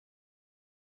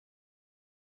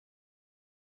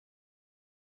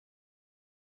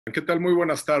¿Qué tal? Muy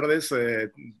buenas tardes.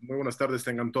 Muy buenas tardes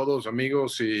tengan todos,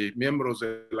 amigos y miembros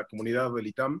de la comunidad del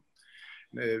ITAM.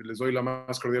 Les doy la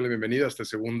más cordial bienvenida a este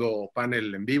segundo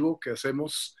panel en vivo que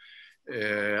hacemos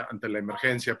ante la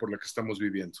emergencia por la que estamos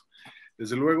viviendo.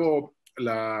 Desde luego,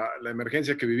 la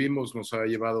emergencia que vivimos nos ha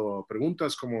llevado a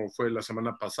preguntas, como fue la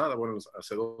semana pasada, bueno,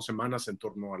 hace 2 semanas, en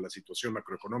torno a la situación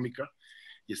macroeconómica,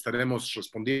 y estaremos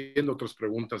respondiendo otras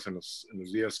preguntas en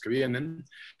los días que vienen.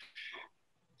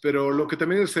 Pero lo que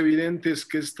también es evidente es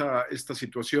que esta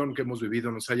situación que hemos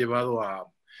vivido nos ha llevado a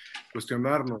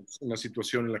cuestionarnos una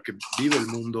situación en la que vive el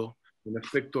mundo, en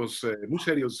aspectos muy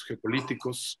serios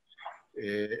geopolíticos,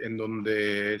 en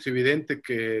donde es evidente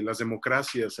que las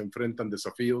democracias enfrentan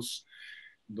desafíos,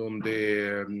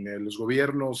 donde los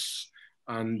gobiernos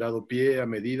han dado pie a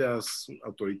medidas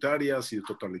autoritarias y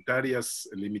totalitarias,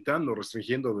 limitando,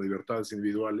 restringiendo las libertades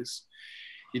individuales.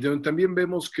 Y donde también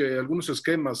vemos que algunos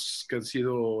esquemas que han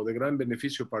sido de gran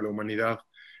beneficio para la humanidad,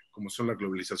 como son la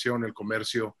globalización, el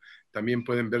comercio, también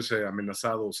pueden verse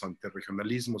amenazados ante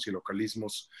regionalismos y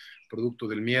localismos, producto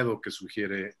del miedo que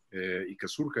sugiere y que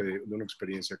surge de una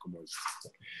experiencia como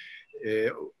esta.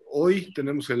 Hoy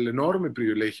tenemos el enorme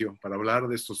privilegio para hablar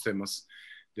de estos temas,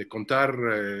 de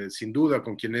contar sin duda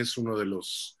con quien es uno de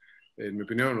los, en mi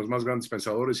opinión, los más grandes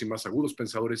pensadores y más agudos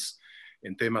pensadores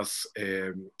en temas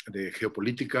de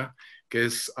geopolítica, que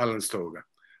es Alan Stoga.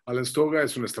 Alan Stoga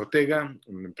es un estratega,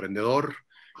 un emprendedor,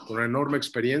 con una enorme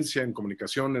experiencia en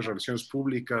comunicaciones, relaciones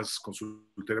públicas,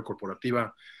 consultoría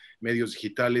corporativa, medios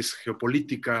digitales,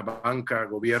 geopolítica, banca,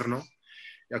 gobierno.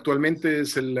 Actualmente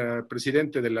es el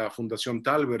presidente de la Fundación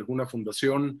Tällberg, una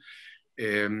fundación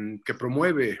que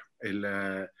promueve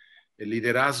el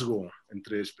liderazgo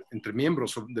entre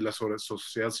miembros de la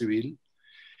sociedad civil,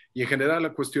 y en general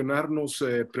a cuestionarnos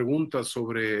preguntas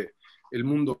sobre el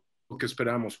mundo que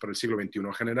esperamos para el siglo XXI,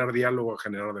 a generar diálogo, a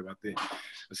generar debate.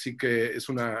 Así que es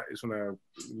un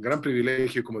gran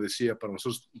privilegio, como decía, para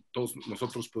todos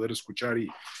nosotros poder escuchar y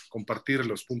compartir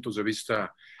los puntos de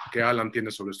vista que Alan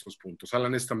tiene sobre estos puntos.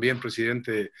 Alan es también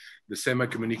presidente de SEMA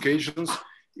Communications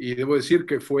y debo decir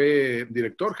que fue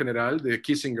director general de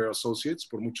Kissinger Associates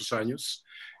por muchos años,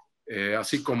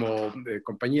 así como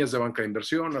compañías de banca de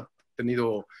inversión. Ha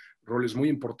tenido roles muy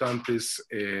importantes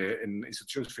en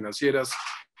instituciones financieras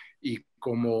y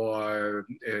como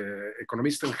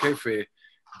economista en jefe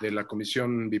de la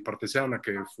comisión bipartisana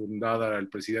que fundara el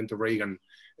presidente Reagan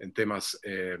en temas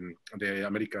de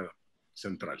América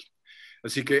Central.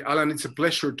 Así que, Alan, it's a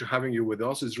pleasure to having you with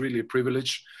us. It's really a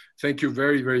privilege. Thank you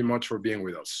very, very much for being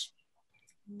with us.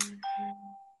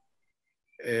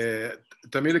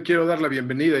 También le quiero dar la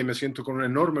bienvenida y me siento con un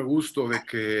enorme gusto de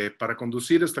que para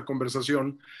conducir esta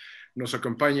conversación nos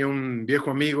acompañe un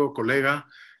viejo amigo, colega,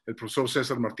 el profesor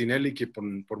César Martinelli, que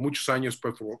por muchos años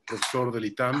fue profesor del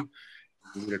ITAM,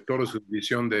 director de su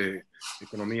división de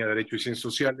Economía, Derecho y Ciencias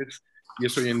Sociales, y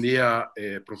es hoy en día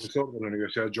profesor de la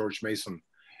Universidad George Mason.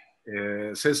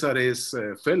 César es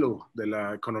fellow de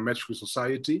la Econometric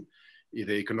Society y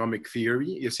de Economic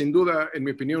Theory, y es sin duda, en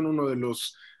mi opinión, uno de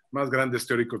los más grandes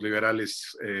teóricos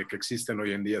liberales que existen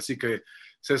hoy en día. Así que,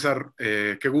 César,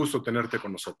 qué gusto tenerte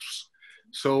con nosotros.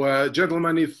 So,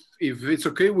 gentlemen, if it's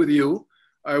okay with you,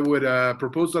 I would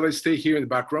propose that I stay here in the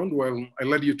background while I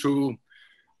let you to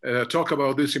talk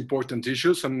about these important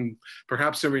issues, and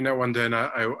perhaps every now and then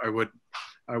I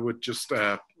would just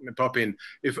pop in.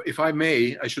 If I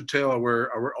may, I should tell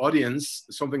our audience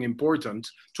something important,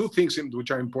 2 things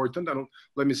which are important, and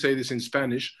let me say this in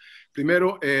Spanish.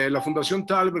 Primero, la Fundación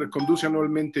Tällberg conduce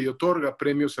anualmente y otorga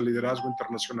premios al liderazgo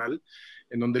internacional,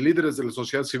 en donde líderes de la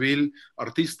sociedad civil,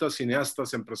 artistas,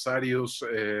 cineastas, empresarios,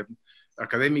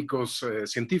 académicos,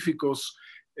 científicos,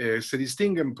 se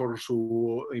distinguen por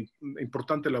su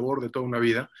importante labor de toda una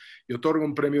vida y otorga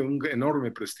un premio de un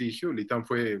enorme prestigio. El ITAM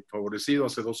fue favorecido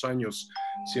hace 2 años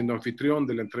siendo anfitrión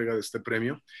de la entrega de este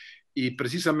premio. Y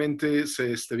precisamente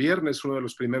este viernes es una de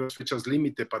las primeras fechas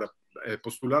límite para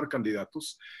postular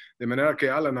candidatos, de manera que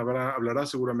Alan hablará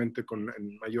seguramente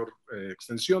en mayor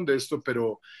extensión de esto,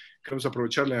 pero queremos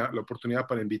aprovechar la oportunidad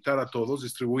para invitar a todos.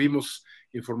 Distribuimos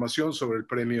información sobre el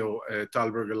premio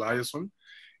Tällberg Eliasson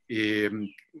y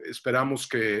esperamos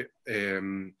que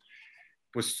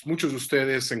pues muchos de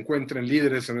ustedes encuentren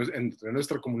líderes en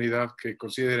nuestra comunidad que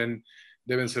consideren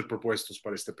deben ser propuestos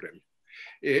para este premio.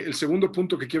 El segundo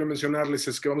punto que quiero mencionarles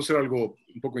es que vamos a hacer algo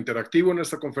un poco interactivo en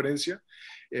esta conferencia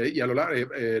y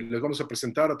les vamos a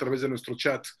presentar a través de nuestro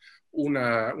chat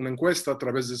una encuesta a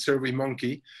través de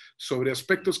SurveyMonkey sobre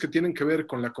aspectos que tienen que ver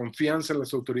con la confianza en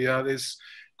las autoridades,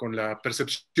 con la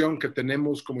percepción que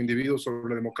tenemos como individuos sobre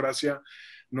la democracia.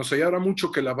 Nos ayudará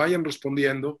mucho que la vayan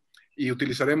respondiendo y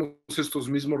utilizaremos estos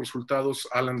mismos resultados.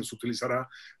 Alan los utilizará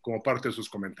como parte de sus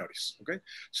comentarios. Okay?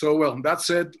 So, well, that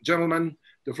said, gentlemen,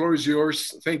 the floor is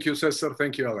yours. Thank you, César.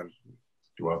 Thank you, Alan.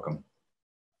 You're welcome.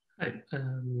 Hi.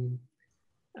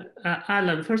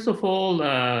 Alan, first of all,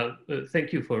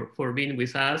 thank you for being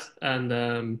with us. And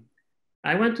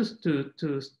I want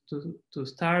to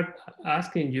start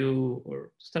asking you,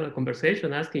 or start a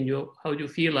conversation asking you how you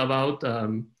feel about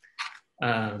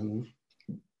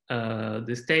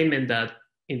the statement that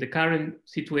in the current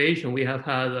situation we have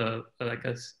had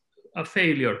a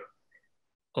failure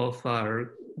of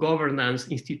our governance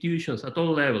institutions at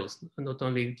all levels, not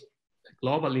only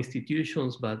global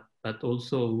institutions, but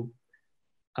also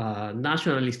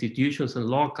national institutions and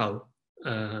local,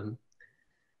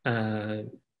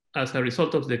 as a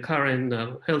result of the current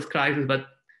health crisis. But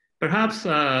perhaps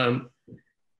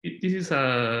this is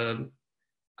a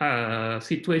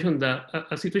situation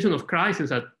of crisis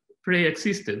that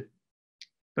pre-existed.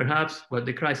 Perhaps what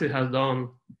the crisis has done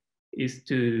is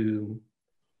to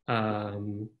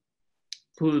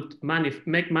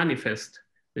make manifest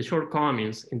the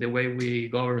shortcomings in the way we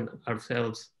govern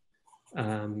ourselves.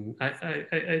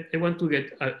 I want to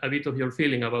get a bit of your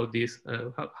feeling about this.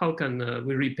 How can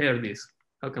we repair this?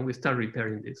 How can we start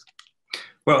repairing this?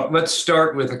 Well, let's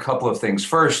start with a couple of things.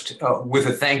 First, with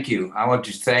a thank you. I want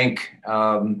to thank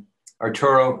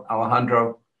Arturo,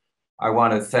 Alejandro. I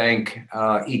want to thank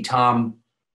ITAM.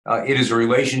 It is a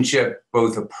relationship,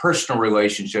 both a personal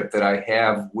relationship that I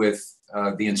have with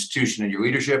the institution and your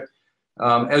leadership,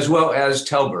 as well as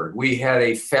Tällberg. We had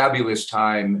a fabulous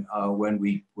time when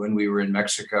we were in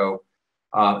Mexico.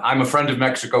 I'm a friend of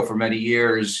Mexico for many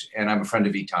years, and I'm a friend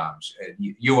of ITAM's.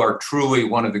 You are truly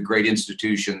one of the great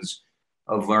institutions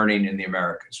of learning in the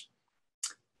Americas.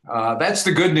 That's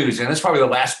the good news, and that's probably the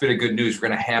last bit of good news we're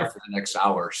going to have for the next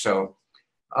hour. So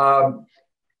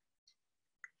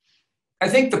I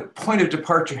think the point of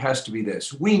departure has to be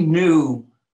this. We knew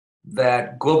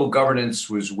that global governance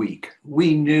was weak.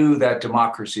 We knew that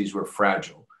democracies were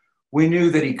fragile. We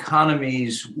knew that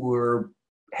economies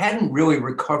hadn't really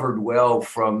recovered well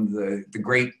from the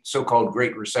great, so-called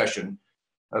Great Recession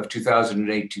of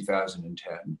 2008,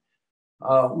 2010.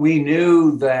 We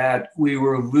knew that we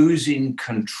were losing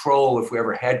control, if we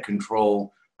ever had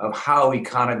control, of how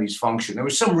economies function. There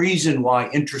was some reason why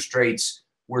interest rates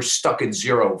were stuck at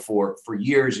zero for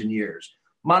years and years.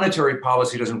 Monetary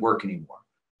policy doesn't work anymore.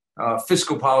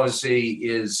 Fiscal policy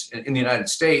is, in the United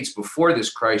States, before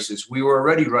this crisis, we were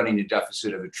already running a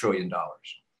deficit of $1 trillion.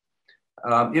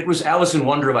 It was Alice in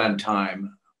Wonderland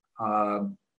time,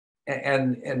 and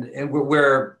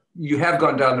where you have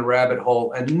gone down the rabbit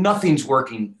hole and nothing's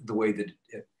working the way that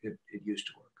it used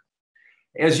to work.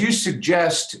 As you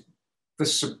suggest, the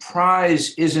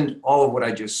surprise isn't all of what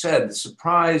I just said. The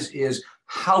surprise is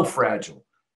how fragile,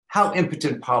 how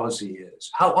impotent policy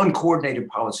is, how uncoordinated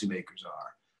policymakers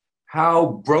are,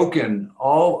 how broken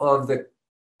all of the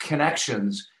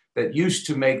connections that used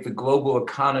to make the global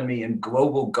economy and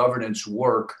global governance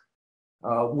work.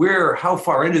 We're how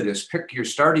far into this? Pick your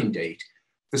starting date.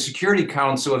 The Security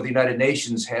Council of the United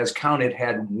Nations had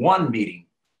one meeting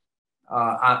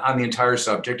on the entire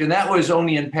subject, and that was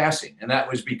only in passing. And that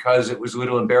was because it was a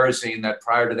little embarrassing that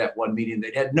prior to that one meeting,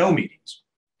 they'd had no meetings.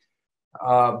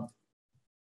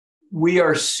 We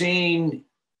are seeing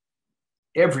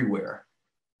everywhere,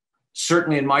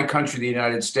 certainly in my country, the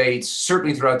United States,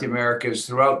 certainly throughout the Americas,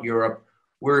 throughout Europe,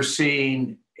 we're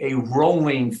seeing a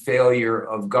rolling failure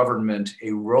of government,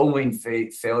 a rolling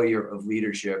failure of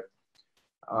leadership.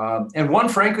 And one,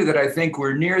 frankly, that I think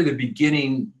we're nearer the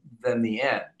beginning than the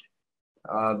end.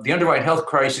 The underlying health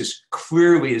crisis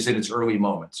clearly is in its early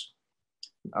moments.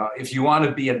 If you want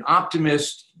to be an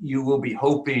optimist, you will be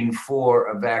hoping for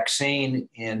a vaccine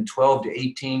in 12 to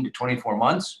 18 to 24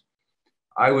 months.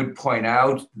 I would point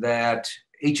out that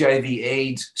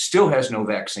HIV/AIDS still has no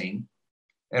vaccine,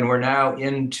 and we're now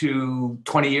into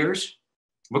 20 years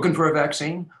looking for a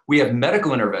vaccine. We have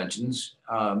medical interventions,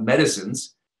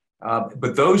 medicines,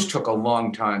 but those took a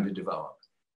long time to develop.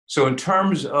 So in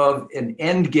terms of an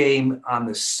end game on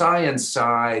the science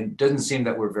side, doesn't seem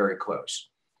that we're very close.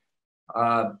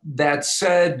 That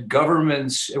said,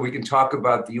 governments, and we can talk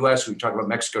about the US, we can talk about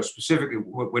Mexico specifically,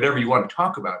 whatever you want to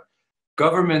talk about,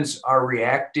 governments are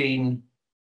reacting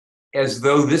as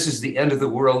though this is the end of the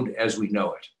world as we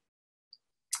know it.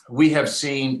 We have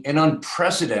seen an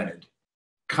unprecedented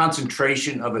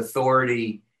concentration of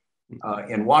authority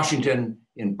in Washington,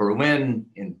 in Berlin,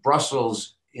 in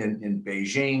Brussels, in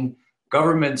Beijing.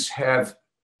 Governments have,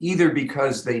 either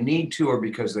because they need to or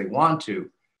because they want to,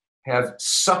 have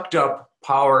sucked up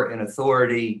power and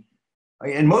authority,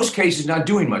 in most cases not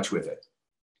doing much with it.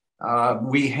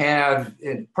 We have,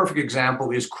 a perfect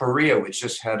example is Korea, which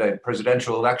just had a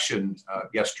presidential election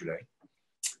yesterday.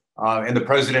 And the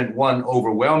president won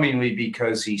overwhelmingly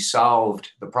because he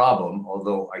solved the problem,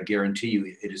 although I guarantee you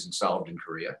it isn't solved in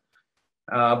Korea.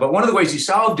 But one of the ways he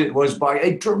solved it was by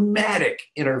a dramatic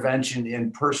intervention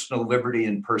in personal liberty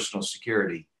and personal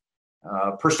security,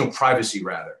 personal privacy,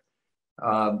 rather.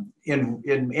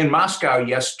 In Moscow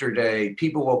yesterday,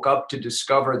 people woke up to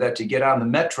discover that to get on the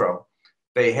metro,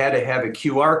 they had to have a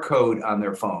QR code on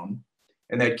their phone.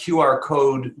 And that QR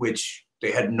code, which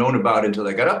they hadn't known about until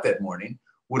they got up that morning,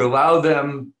 would allow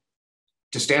them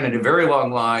to stand in a very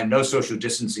long line, no social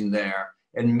distancing there,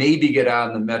 and maybe get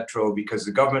on the metro because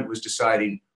the government was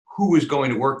deciding who was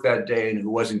going to work that day and who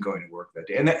wasn't going to work that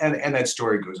day. And that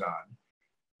story goes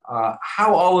on.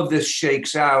 How all of this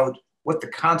shakes out, what the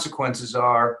consequences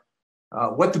are,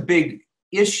 what the big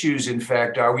issues, in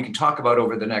fact, are, we can talk about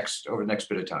over the next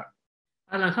bit of time.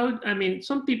 Alan, I mean,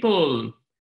 some people,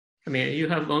 I mean, you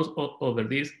have gone over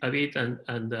this a bit, and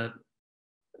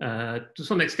to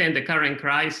some extent, the current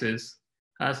crisis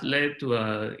has led to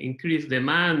an increased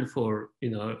demand for,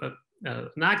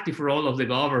 an active role of the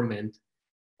government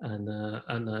and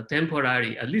a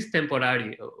temporary, at least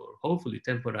temporary, or hopefully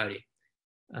temporary,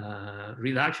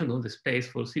 reduction of the space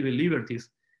for civil liberties.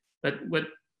 But what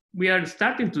we are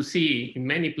starting to see in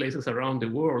many places around the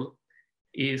world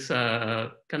is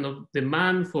a kind of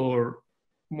demand for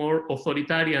more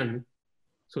authoritarian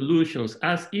solutions,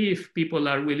 as if people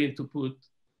are willing to put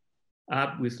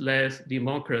up with less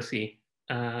democracy.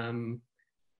 So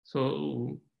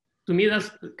to me,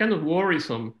 that's kind of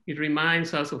worrisome. It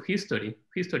reminds us of history.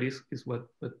 History is what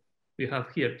we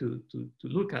have here to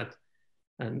look at.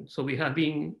 And so we have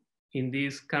been in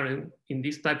this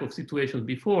type of situation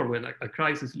before, when a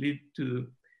crisis leads to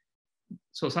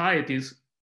societies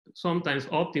sometimes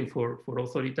opting for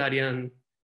authoritarian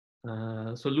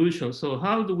solutions. So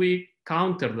how do we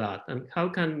counter that? And how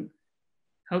can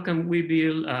we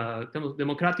build kind of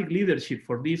democratic leadership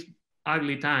for these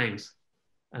ugly times?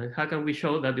 And how can we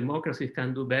show that democracy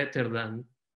can do better than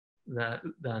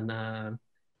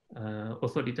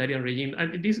authoritarian regime?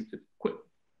 And this,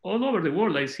 all over the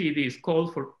world, I see this call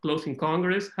for closing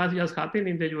Congress has just happened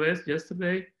in the US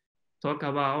yesterday. Talk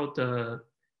about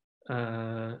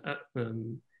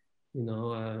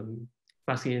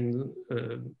passing,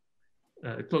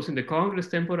 closing the Congress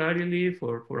temporarily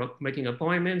for making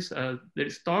appointments. There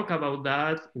is talk about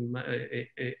that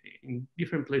in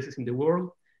different places in the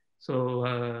world.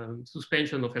 So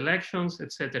suspension of elections,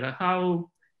 etc. How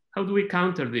do we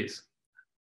counter this?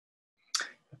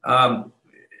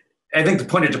 I think the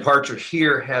point of departure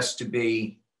here has to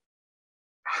be,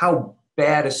 how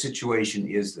bad a situation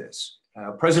is this?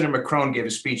 President Macron gave a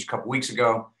speech a couple weeks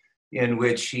ago in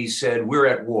which he said, we're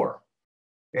at war.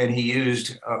 And he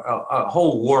used a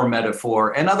whole war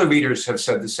metaphor, and other leaders have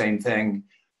said the same thing.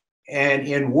 And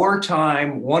in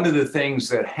wartime, one of the things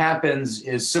that happens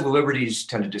is civil liberties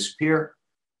tend to disappear.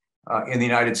 In the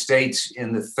United States,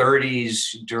 in the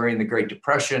 30s, during the Great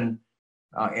Depression,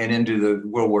 and into the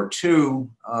World War II,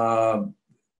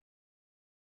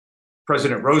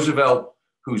 President Roosevelt,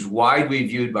 who's widely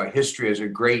viewed by history as a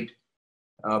great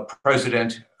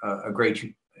president,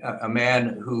 a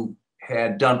man who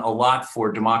had done a lot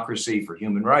for democracy, for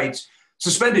human rights,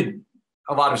 suspended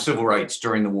a lot of civil rights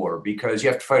during the war, because you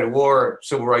have to fight a war,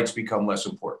 civil rights become less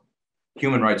important,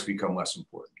 human rights become less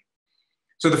important.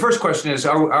 So the first question is,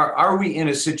 are we in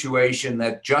a situation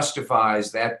that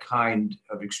justifies that kind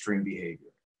of extreme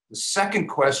behavior? The second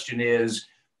question is,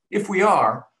 if we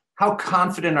are, how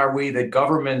confident are we that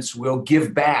governments will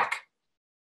give back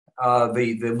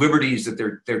the liberties that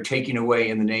they're taking away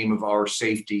in the name of our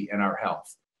safety and our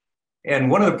health? And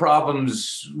one of the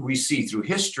problems we see through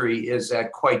history is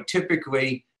that quite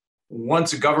typically,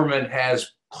 once a government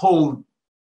has pulled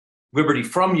liberty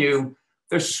from you,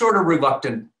 they're sort of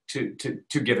reluctant to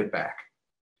give it back.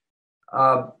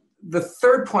 The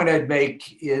third point I'd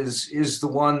make is the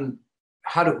one,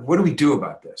 what do we do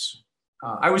about this?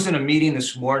 I was in a meeting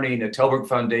this morning, a Tällberg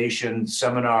Foundation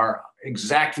seminar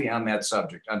exactly on that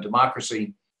subject, on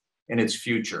democracy and its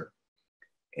future.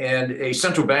 And a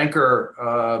central banker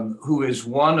who is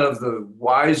one of the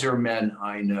wiser men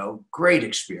I know, great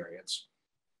experience,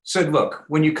 said, look,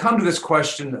 when you come to this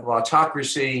question of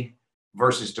autocracy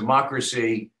versus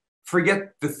democracy,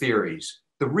 forget the theories.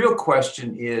 The real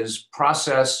question is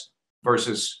process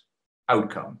versus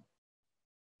outcome.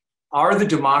 Are the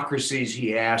democracies,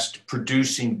 he asked,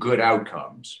 producing good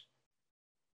outcomes?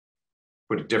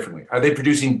 Put it differently, are they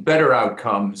producing better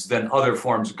outcomes than other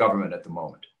forms of government at the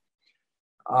moment?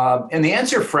 And the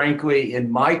answer, frankly, in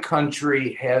my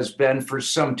country has been for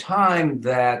some time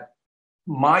that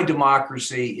my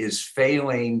democracy is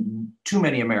failing too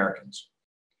many Americans.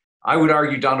 I would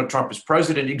argue Donald Trump is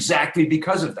president exactly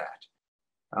because of that.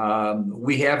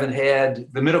 We haven't had,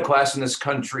 the middle class in this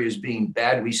country is being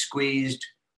badly squeezed.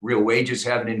 Real wages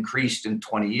haven't increased in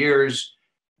 20 years.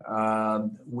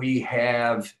 We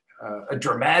have a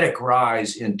dramatic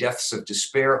rise in deaths of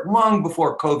despair long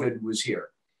before COVID was here.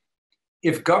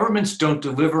 If governments don't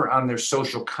deliver on their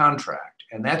social contract,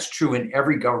 and that's true in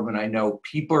every government I know,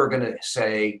 people are going to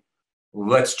say,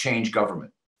 let's change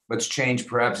government. Let's change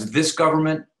perhaps this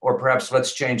government, or perhaps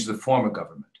let's change the form of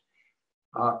government.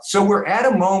 So we're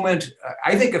at a moment,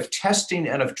 I think, of testing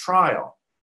and of trial.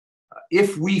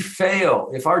 If we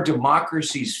fail, if our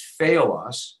democracies fail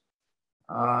us,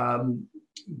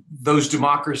 those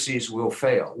democracies will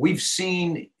fail. We've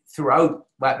seen throughout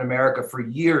Latin America for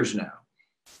years now.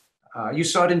 You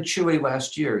saw it in Chile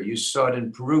last year. You saw it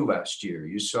in Peru last year.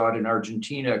 You saw it in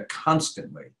Argentina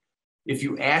constantly. If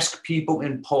you ask people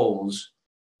in polls,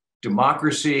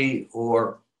 democracy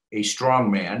or a strong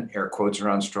man, air quotes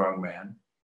around strong man,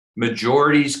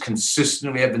 majorities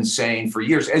consistently have been saying for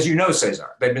years, as you know,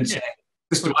 Cesar, they've been saying,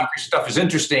 this democracy stuff is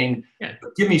interesting,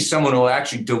 but give me someone who will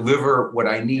actually deliver what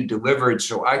I need delivered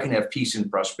so I can have peace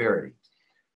and prosperity.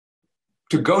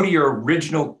 To go to your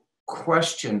original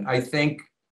question, I think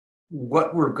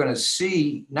what we're going to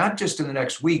see, not just in the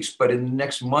next weeks, but in the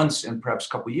next months and perhaps a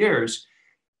couple of years,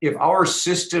 if our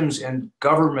systems and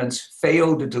governments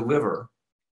fail to deliver,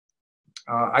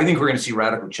 I think we're going to see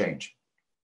radical change.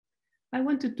 I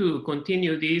wanted to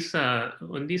continue this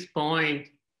on this point.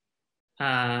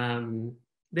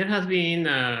 There has been,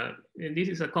 and this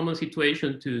is a common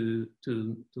situation to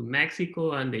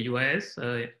Mexico and the US,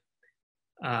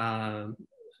 kind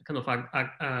of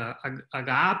a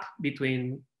gap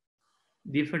between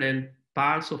different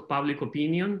parts of public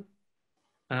opinion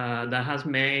that has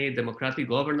made democratic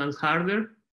governance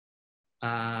harder.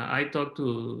 I talked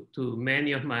to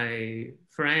many of my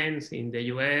friends in the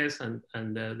US, and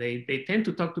they tend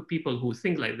to talk to people who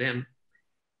think like them.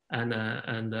 And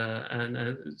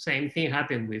same thing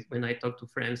happened with when I talk to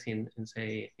friends in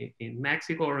say in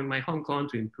Mexico or in my home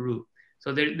country in Peru.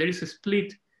 So there is a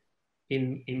split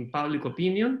in public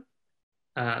opinion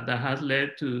that has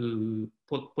led to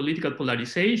political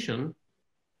polarization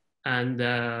and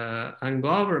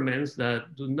governments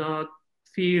that do not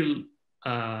feel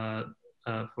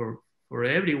for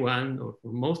everyone or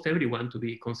for most everyone to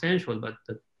be consensual, but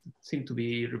that seem to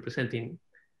be representing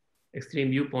extreme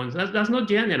viewpoints. That's not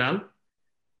general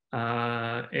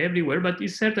everywhere, but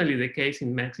it's certainly the case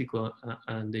in Mexico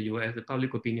and the US. The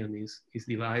public opinion is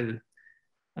divided.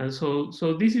 And so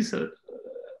this is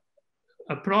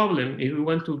a problem if we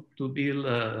want to build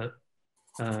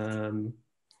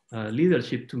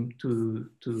leadership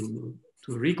to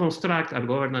reconstruct our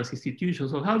governance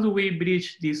institutions. So how do we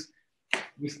bridge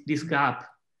this gap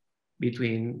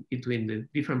between the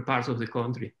different parts of the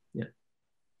country? Yeah.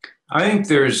 I think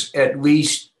there's at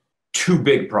least two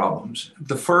big problems.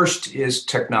 The first is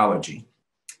technology.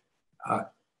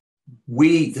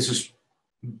 This is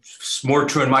more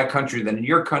true in my country than in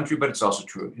your country, but it's also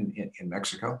true in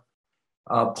Mexico.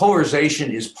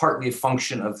 Polarization is partly a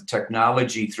function of the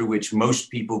technology through which most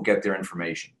people get their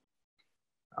information.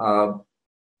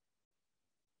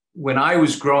 When I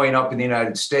was growing up in the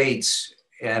United States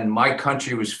and my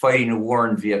country was fighting a war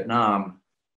in Vietnam,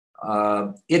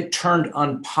 it turned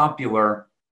unpopular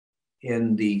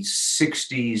in the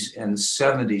 60s and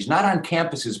 70s, not on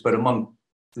campuses, but among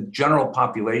the general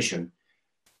population.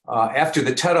 After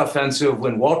the Tet Offensive,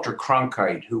 when Walter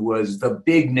Cronkite, who was the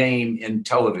big name in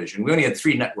television, we only had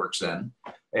 3 networks then,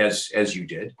 as you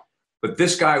did, but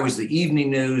this guy was the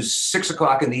evening news, 6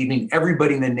 o'clock in the evening,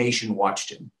 everybody in the nation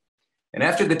watched him. And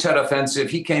after the Tet Offensive,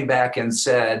 he came back and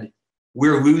said,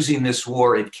 we're losing this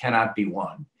war, it cannot be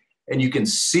won. And you can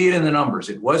see it in the numbers.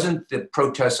 It wasn't the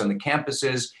protests on the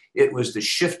campuses, it was the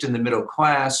shift in the middle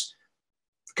class,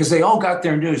 because they all got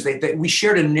their news. We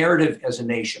shared a narrative as a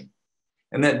nation.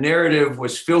 And that narrative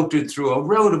was filtered through a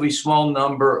relatively small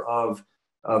number of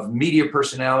media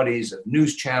personalities, of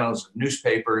news channels, of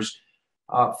newspapers.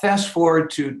 Fast forward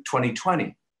to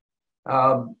 2020.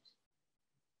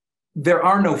 There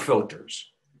are no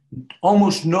filters.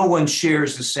 Almost no one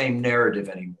shares the same narrative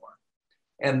anymore.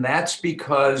 And that's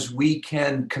because we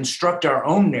can construct our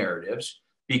own narratives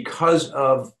because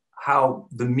of how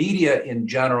the media in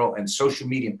general and social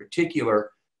media in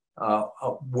particular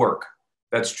work.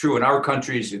 That's true in our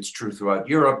countries, it's true throughout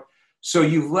Europe. So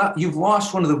you've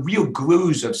lost one of the real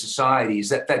glues of societies,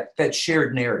 that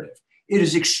shared narrative. It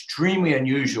is extremely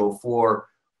unusual for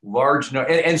large,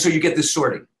 and so you get this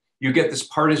sorting. You get this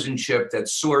partisanship that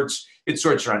sorts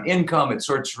around income, it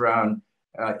sorts around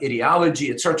ideology.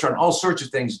 It starts around all sorts of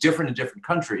things different in different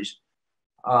countries.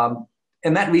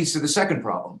 And that leads to the second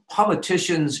problem.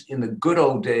 Politicians in the good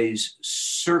old days,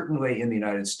 certainly in the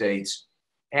United States,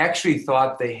 actually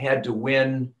thought they had to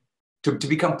win. To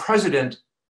become president,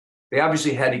 they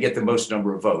obviously had to get the most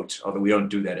number of votes, although we don't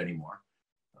do that anymore.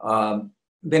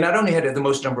 They not only had to have the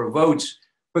most number of votes,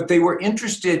 but they were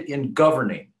interested in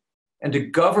governing. And to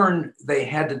govern, they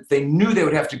knew they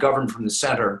would have to govern from the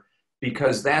center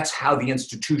because that's how the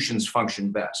institutions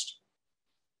function best.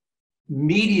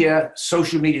 Media,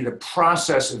 social media, the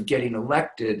process of getting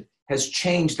elected has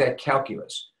changed that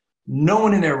calculus. No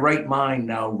one in their right mind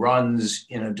now runs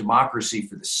in a democracy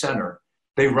for the center.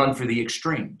 They run for the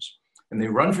extremes. And they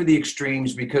run for the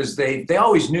extremes because they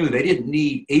always knew they didn't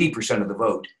need 80% of the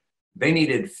vote. They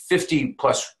needed 50%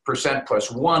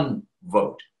 plus one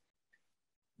vote.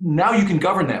 Now you can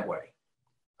govern that way.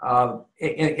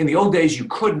 In the old days, you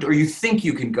couldn't, or you think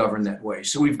you can govern that way.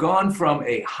 So we've gone from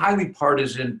a highly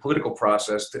partisan political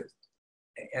process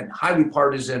and highly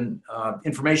partisan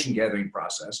information gathering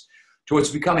process to what's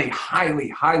become a highly,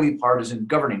 highly partisan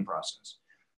governing process.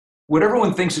 What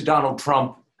everyone thinks of Donald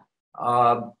Trump,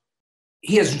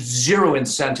 he has zero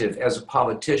incentive as a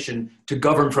politician to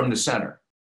govern from the center.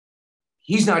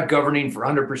 He's not governing for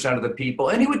 100% of the people,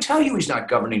 and he would tell you he's not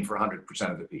governing for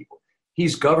 100% of the people.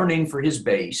 He's governing for his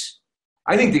base.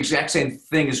 I think the exact same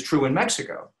thing is true in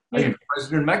Mexico. Yeah. I think the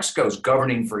president of Mexico is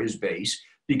governing for his base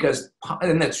because,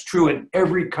 and that's true in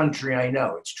every country I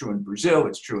know. It's true in Brazil,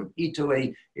 it's true in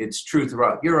Italy, it's true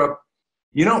throughout Europe.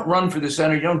 You don't run for the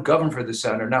center, you don't govern for the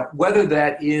center. Now, whether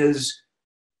that is,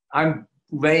 I'm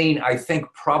laying, I think,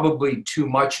 probably too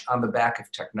much on the back of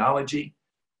technology.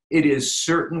 It is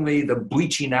certainly the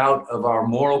bleaching out of our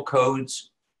moral codes.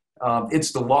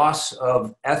 It's the loss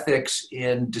of ethics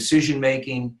in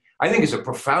decision-making. I think it's a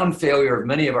profound failure of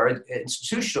many of our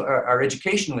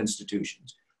educational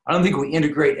institutions. I don't think we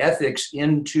integrate ethics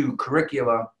into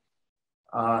curricula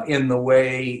in the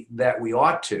way that we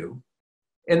ought to,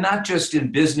 and not just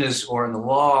in business or in the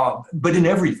law, but in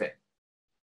everything.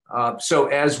 So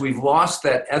as we've lost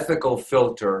that ethical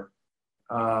filter,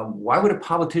 why would a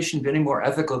politician be any more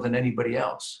ethical than anybody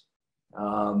else?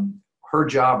 Her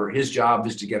job or his job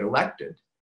is to get elected,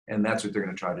 and that's what they're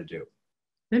going to try to do.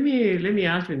 Let me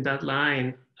ask you in that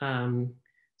line,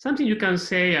 something you can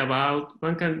say about,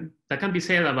 that can be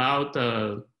said about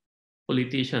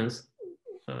politicians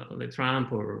like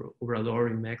Trump or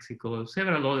Obrador in Mexico,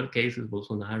 several other cases,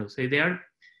 Bolsonaro, say they are,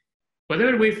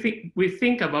 whatever we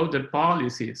think about their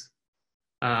policies,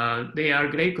 they are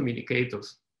great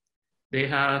communicators. They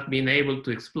have been able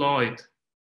to exploit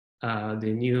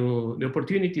the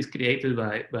opportunities created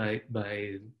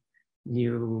by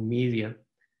new media.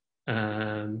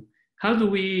 How do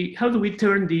we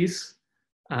turn these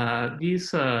kind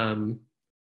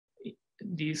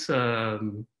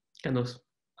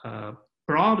of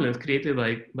problems created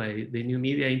by the new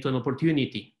media into an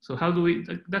opportunity? So how do we?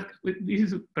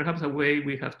 This is perhaps a way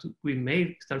we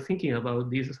may start thinking about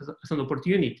this as an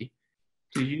opportunity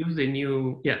to use the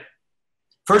new. Yeah.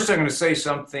 First, I'm going to say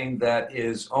something that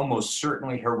is almost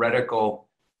certainly heretical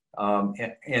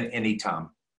in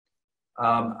ITAM.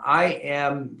 I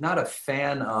am not a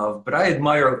fan of, but I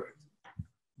admire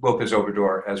López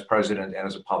Obrador as president and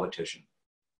as a politician.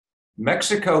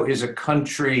 Mexico is a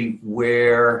country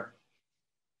where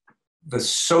the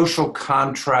social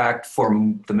contract for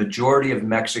the majority of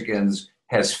Mexicans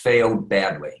has failed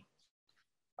badly.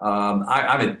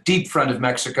 I'm a deep friend of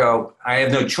Mexico. I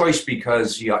have no choice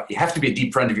because you have to be a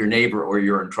deep friend of your neighbor or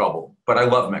you're in trouble. But I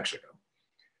love Mexico.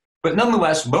 But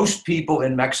nonetheless, most people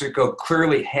in Mexico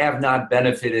clearly have not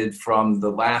benefited from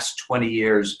the last 20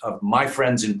 years of my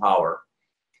friends in power,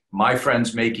 my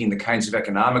friends making the kinds of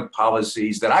economic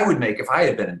policies that I would make if I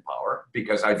had been in power,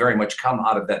 because I very much come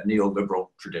out of that neoliberal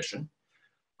tradition.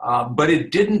 But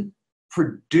it didn't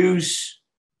produce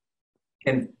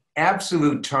in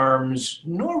absolute terms,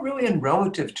 nor really in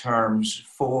relative terms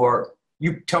for,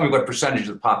 you tell me what percentage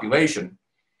of the population,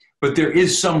 but there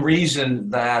is some reason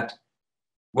that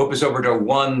López Obrador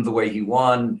won the way he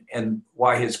won and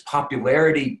why his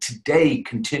popularity today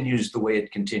continues the way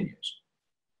it continues.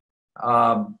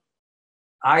 I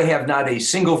have not a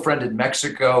single friend in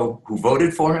Mexico who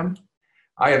voted for him.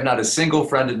 I have not a single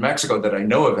friend in Mexico that I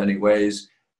know of anyways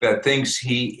that thinks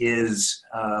he is,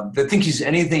 that thinks he's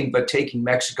anything but taking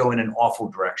Mexico in an awful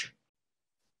direction.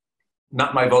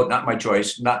 Not my vote, not my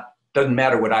choice, doesn't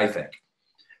matter what I think.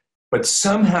 But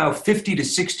somehow 50 to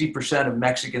 60% of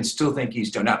Mexicans still think he's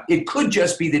done. Now, it could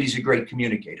just be that he's a great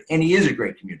communicator, and he is a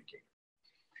great communicator.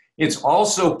 It's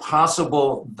also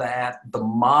possible that the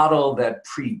model that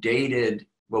predated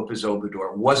López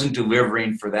Obrador wasn't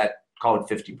delivering for that, call it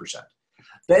 50%.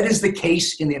 That is the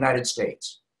case in the United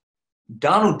States.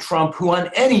 Donald Trump, who on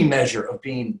any measure of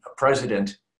being a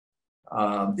president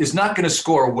is not going to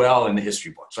score well in the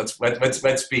history books.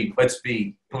 Let's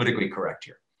be politically correct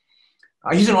here.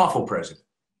 He's an awful president.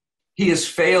 He has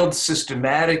failed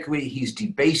systematically. He's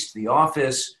debased the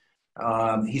office.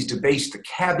 He's debased the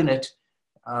cabinet.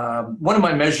 One of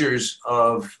my measures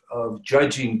of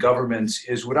judging governments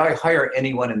is, would I hire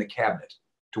anyone in the cabinet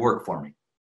to work for me?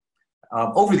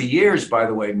 Over the years, by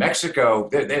the way, Mexico,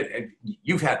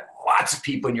 you've had lots of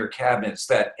people in your cabinets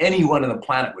that anyone on the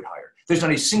planet would hire. There's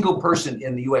not a single person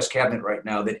in the US cabinet right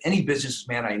now that any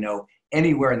businessman I know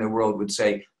anywhere in the world would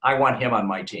say, I want him on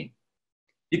my team.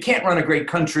 You can't run a great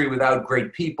country without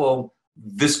great people.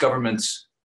 This government's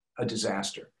a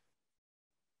disaster.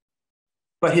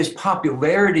 But his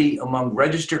popularity among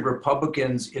registered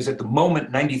Republicans is at the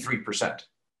moment 93%.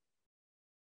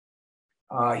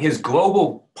 His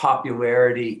global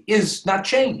popularity is not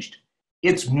changed.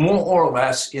 It's more or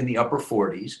less in the upper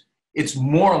 40s. It's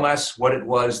more or less what it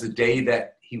was the day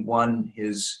that he won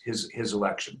his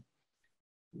election.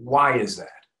 Why is that?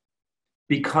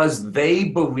 Because they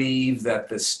believe that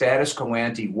the status quo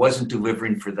ante wasn't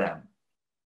delivering for them.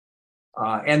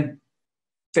 And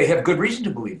they have good reason to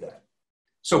believe that.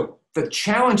 So the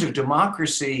challenge of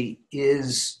democracy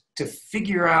is to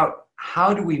figure out,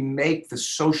 how do we make the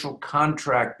social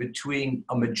contract between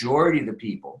a majority of the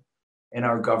people and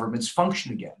our governments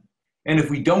function again? And if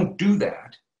we don't do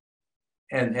that,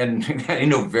 and I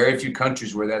know very few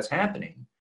countries where that's happening,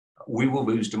 we will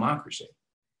lose democracy.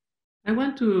 I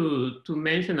want to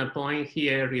mention a point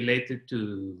here related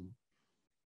to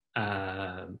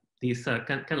this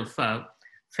kind of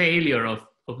failure of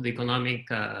the economic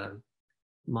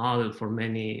model for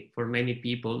many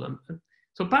people.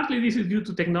 So partly this is due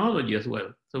to technology as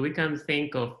well. So we can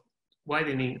think of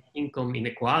widening income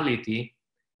inequality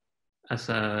as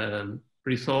a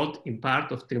result in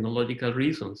part of technological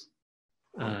reasons.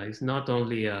 It's not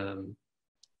only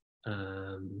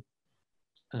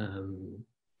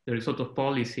the result of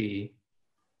policy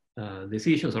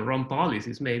decisions or wrong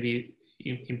policies. Maybe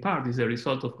in part is the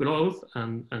result of growth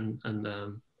and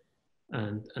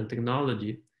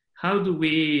technology. How do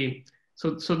we?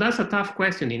 So that's a tough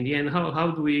question in the end.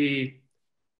 How do we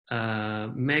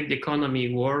make the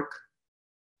economy work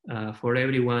for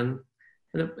everyone?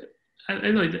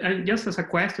 I know, just as a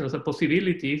question, as a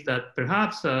possibility, is that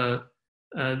perhaps there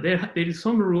is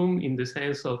some room in the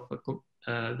sense of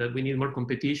that we need more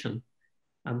competition.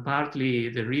 And partly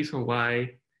the reason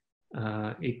why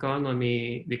the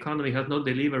economy has not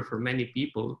delivered for many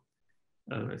people,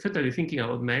 certainly thinking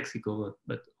about Mexico,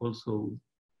 but also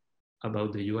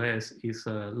about the US, is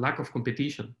a lack of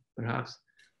competition, perhaps.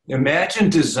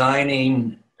 Imagine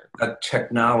designing a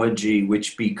technology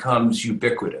which becomes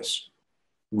ubiquitous.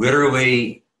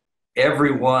 Literally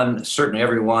everyone, certainly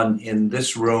everyone in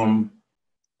this room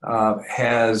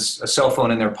has a cell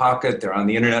phone in their pocket. They're on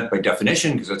the internet by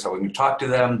definition, because that's how we can talk to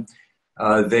them.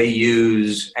 They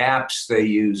use apps, they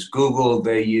use Google,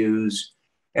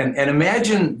 and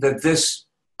imagine that this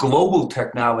global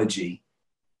technology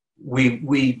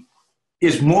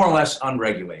is more or less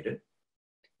unregulated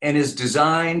and is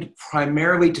designed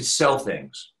primarily to sell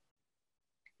things.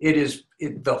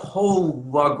 The whole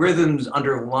logarithms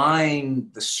underlying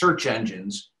the search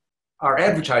engines are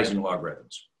advertising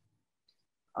logarithms.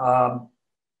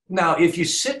 Now, if you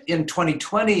sit in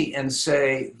 2020 and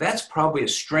say, that's probably a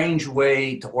strange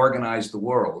way to organize the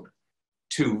world,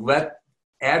 to let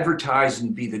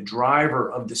advertising be the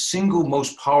driver of the single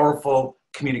most powerful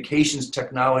communications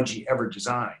technology ever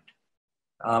designed,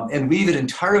 and leave it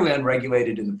entirely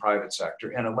unregulated in the private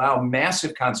sector and allow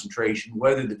massive concentration,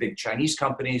 whether the big Chinese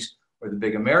companies or the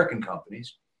big American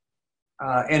companies.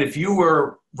 And if you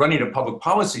were running a public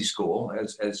policy school,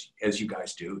 as you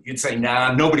guys do, you'd say,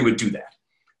 nah, nobody would do that.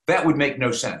 That would make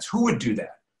no sense. Who would do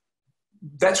that?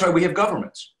 That's why we have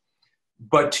governments.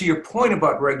 But to your point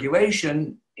about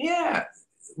regulation, yeah,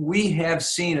 we have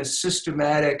seen a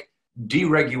systematic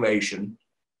deregulation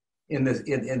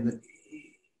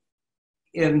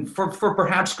for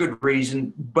perhaps good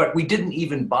reason, but we didn't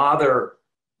even bother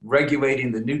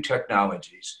regulating the new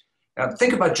technologies. Now,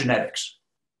 think about genetics.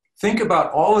 Think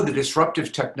about all of the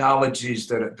disruptive technologies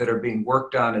that are being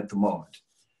worked on at the moment.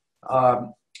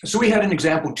 So we had an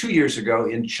example 2 years ago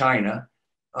in China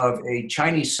of a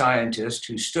Chinese scientist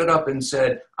who stood up and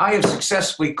said, I have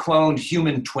successfully cloned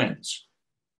human twins.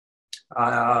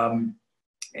 And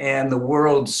the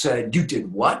world said, you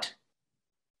did what?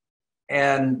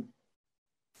 And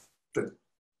the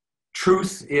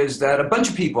truth is that a bunch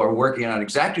of people are working on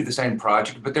exactly the same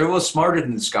project, but they're a little smarter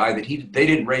than this guy that they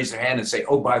didn't raise their hand and say,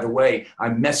 oh, by the way,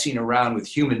 I'm messing around with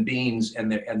human beings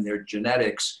and their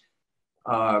genetics.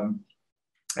 And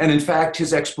in fact,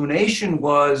 his explanation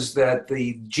was that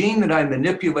the gene that I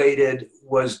manipulated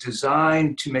was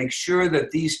designed to make sure that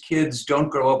these kids don't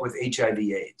grow up with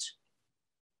HIV/AIDS.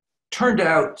 Turned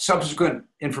out, subsequent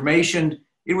information,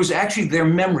 it was actually their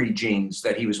memory genes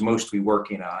that he was mostly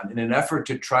working on in an effort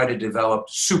to try to develop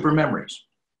super memories.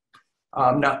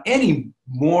 Now, any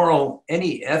moral,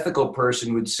 any ethical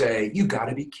person would say, you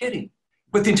gotta be kidding.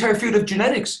 But the entire field of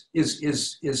genetics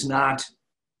is not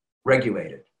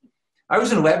regulated. I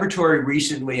was in a laboratory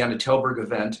recently on a Tällberg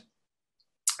event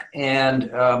and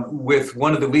with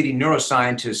one of the leading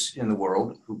neuroscientists in the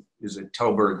world, who is a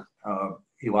Tällberg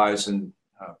Eliason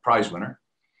prize winner.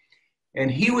 And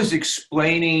he was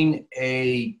explaining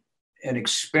an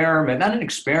experiment, not an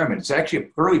experiment, it's actually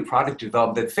an early product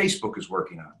development that Facebook is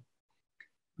working on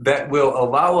that will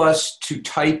allow us to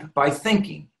type by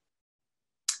thinking.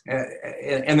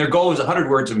 And their goal is 100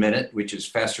 words a minute, which is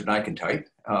faster than I can type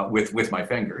with my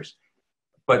fingers.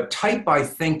 But type by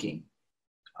thinking.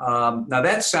 Now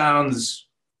that sounds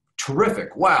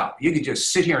terrific. Wow, you could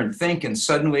just sit here and think and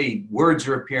suddenly words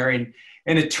are appearing.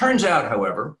 And it turns out,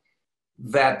 however,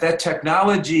 that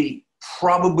technology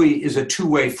probably is a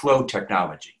two-way flow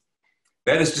technology.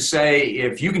 That is to say,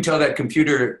 if you can tell that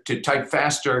computer to type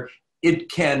faster,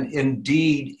 it can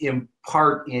indeed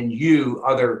impart in you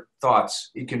other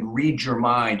thoughts. It can read your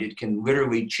mind. It can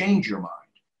literally change your mind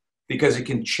because it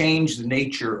can change the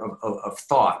nature of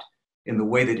thought in the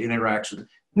way that it interacts with it.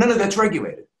 None of that's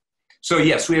regulated. So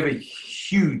yes, we have a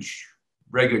huge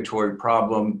regulatory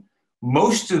problem.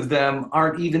 Most of them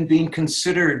aren't even being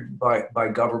considered by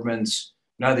governments,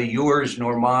 neither yours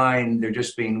nor mine. They're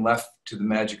just being left to the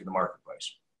magic of the marketplace.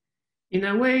 In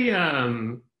a way,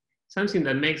 something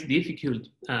that makes difficult,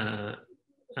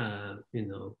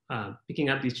 picking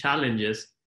up these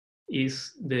challenges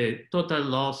is the total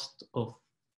loss of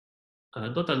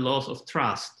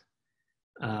trust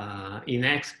in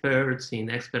experts,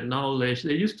 in expert knowledge.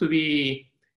 There used to be,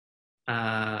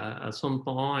 at some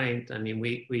point, I mean,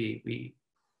 we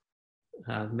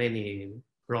have many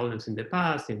problems in the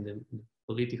past in the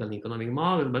political and economic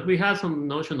model, but we have some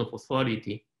notion of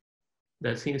authority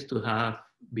that seems to have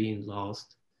been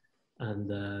lost. And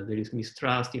there is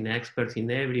mistrust in experts in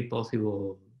every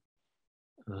possible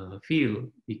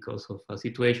field because of a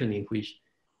situation in which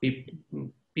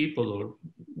people or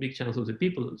big chunks of the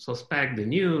people suspect the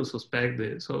news,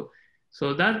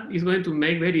 so that is going to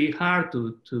make very hard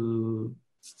to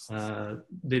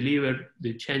deliver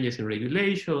the changes in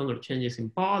regulation or changes in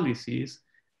policies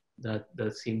that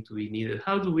seem to be needed.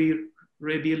 How do we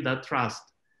rebuild that trust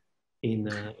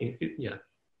yeah?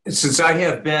 Since I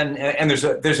have been, and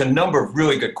there's a number of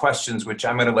really good questions, which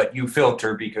I'm going to let you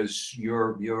filter because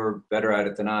you're better at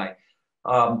it than I.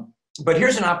 But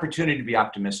here's an opportunity to be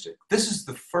optimistic. This is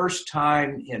the first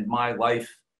time in my life,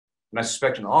 and I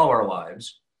suspect in all our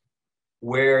lives,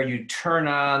 where you turn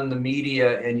on the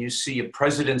media and you see a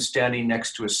president standing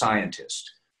next to a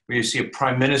scientist, where you see a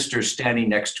prime minister standing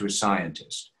next to a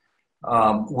scientist,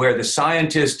 where the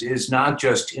scientist is not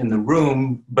just in the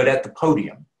room, but at the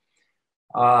podium.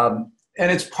 And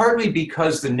it's partly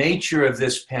because the nature of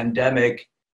this pandemic,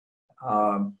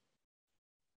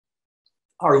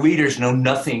 our leaders know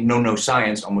nothing, know no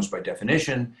science, almost by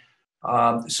definition.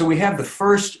 So we have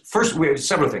we have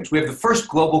several things. We have the first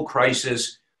global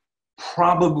crisis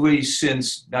probably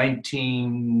since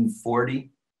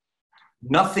 1940.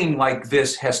 Nothing like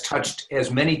this has touched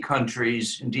as many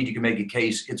countries. Indeed, you can make a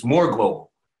case it's more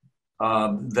global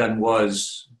than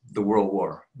was the World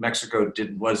War. Mexico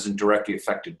wasn't directly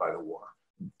affected by the war.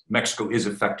 Mexico is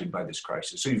affected by this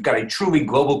crisis. So you've got a truly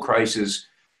global crisis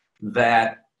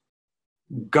that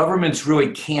governments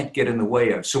really can't get in the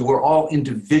way of. So we're all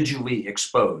individually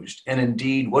exposed. And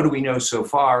indeed, what do we know so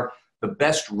far? The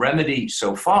best remedy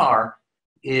so far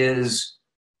is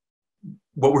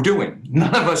what we're doing.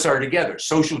 None of us are together.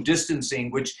 Social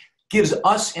distancing, which gives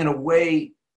us, in a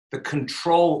way, the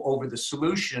control over the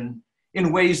solution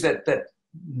in ways that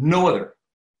no other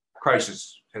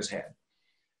crisis has had.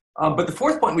 But the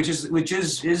fourth point, which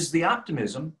is the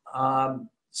optimism.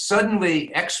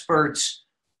 Suddenly, experts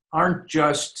aren't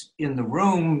just in the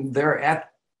room; they're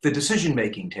at the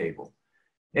decision-making table.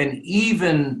 And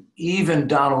even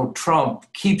Donald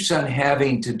Trump keeps on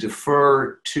having to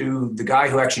defer to the guy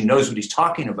who actually knows what he's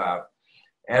talking about,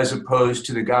 as opposed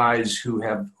to the guys who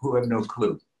have no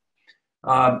clue.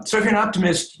 So if you're an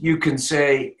optimist, you can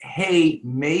say, hey,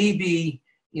 maybe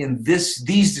in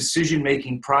these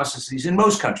decision-making processes in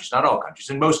most countries, not all countries,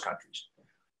 in most countries.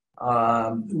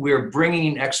 We're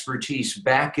bringing expertise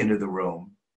back into the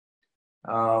room.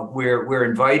 We're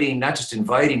inviting, not just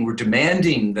inviting, we're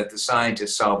demanding that the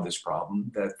scientists solve this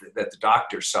problem, that the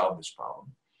doctors solve this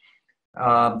problem.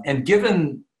 And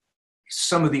given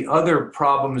some of the other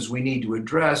problems we need to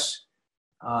address,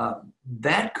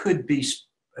 that could be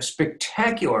a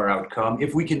spectacular outcome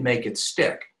if we can make it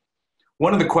stick.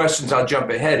 One of the questions, I'll jump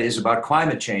ahead, is about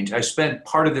climate change. I spent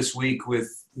part of this week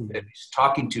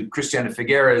talking to Christiana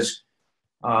Figueres,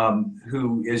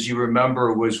 who, as you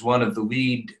remember, was one of the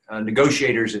lead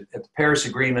negotiators at the Paris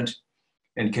Agreement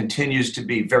and continues to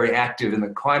be very active in the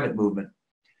climate movement.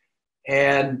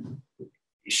 And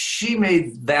she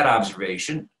made that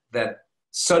observation that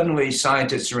suddenly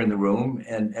scientists are in the room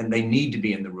and they need to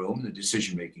be in the room, the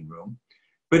decision-making room.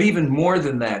 But even more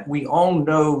than that, we all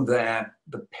know that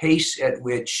the pace at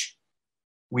which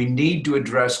we need to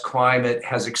address climate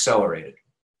has accelerated.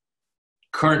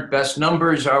 Current best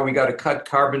numbers are we got to cut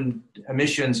carbon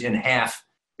emissions in half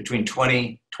between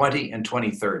 2020 and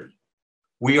 2030.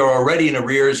 We are already in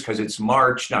arrears because it's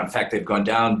March. Now, in fact, they've gone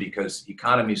down because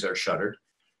economies are shuttered.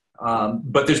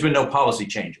 But there's been no policy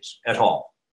changes at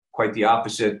all. Quite the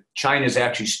opposite. China is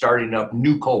actually starting up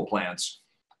new coal plants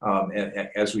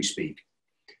as we speak.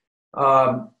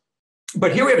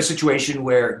 But here we have a situation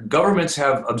where governments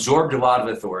have absorbed a lot of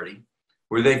authority,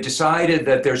 where they've decided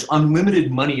that there's unlimited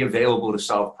money available to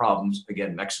solve problems.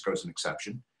 Again, Mexico's an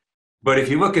exception. But if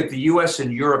you look at the US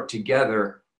and Europe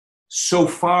together, so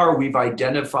far we've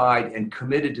identified and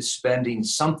committed to spending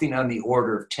something on the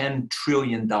order of $10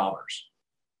 trillion.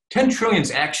 10 trillion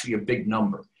is actually a big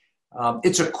number.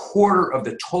 It's a quarter of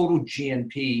the total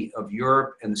GNP of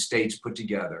Europe and the States put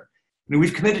together. I mean,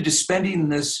 we've committed to spending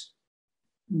this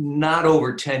not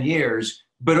over 10 years,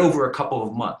 but over a couple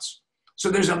of months. So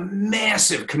there's a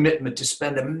massive commitment to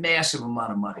spend a massive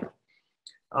amount of money.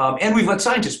 And we've let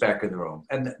scientists back in the room.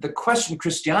 And the question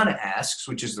Christiana asks,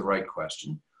 which is the right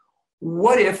question,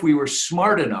 what if we were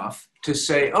smart enough to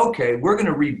say, okay, we're going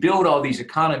to rebuild all these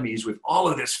economies with all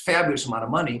of this fabulous amount of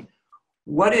money.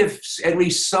 What if at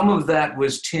least some of that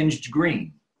was tinged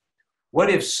green? What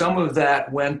if some of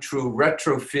that went through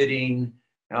retrofitting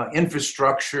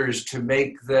infrastructures to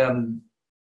make them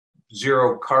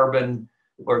zero carbon,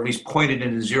 or at least pointed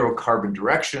in a zero carbon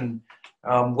direction?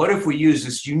 What if we use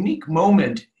this unique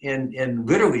moment in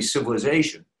literally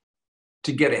civilization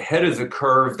to get ahead of the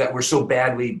curve that we're so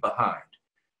badly behind?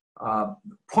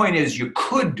 Point is, you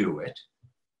could do it.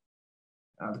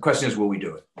 The question is, will we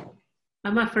do it?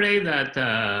 I'm afraid that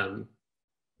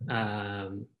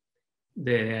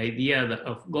the idea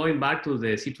of going back to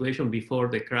the situation before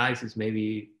the crisis may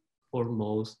be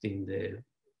foremost in the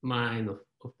mind of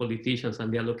politicians,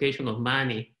 and the allocation of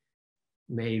money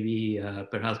may be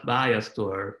perhaps biased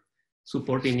toward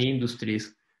supporting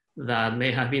industries that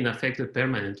may have been affected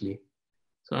permanently.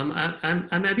 So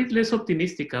I'm a bit less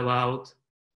optimistic about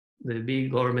the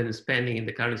big government spending in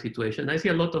the current situation. I see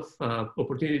a lot of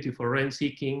opportunity for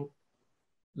rent-seeking,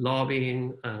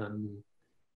 lobbying,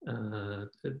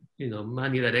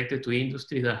 money directed to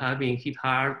industries that have been hit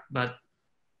hard, but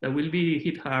that will be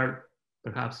hit hard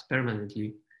perhaps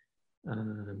permanently.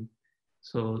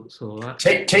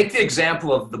 Take the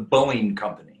example of the Boeing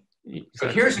company. Exactly. So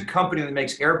here's a company that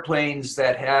makes airplanes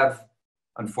that have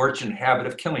unfortunate habit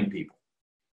of killing people.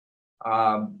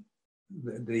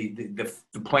 The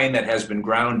plane that has been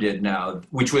grounded now,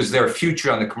 which was their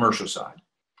future on the commercial side.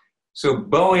 So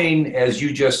Boeing, as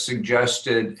you just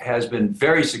suggested, has been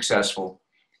very successful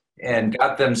and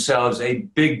got themselves a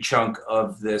big chunk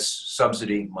of this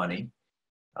subsidy money.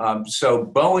 So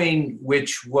Boeing,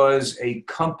 which was a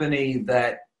company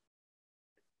that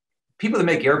people that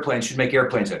make airplanes should make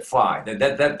airplanes that fly.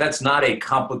 That's not a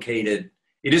complicated,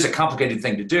 it is a complicated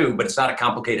thing to do, but it's not a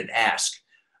complicated ask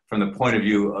from the point of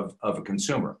view of a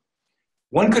consumer.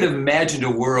 One could have imagined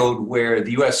a world where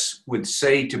the US would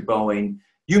say to Boeing,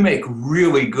 you make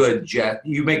really good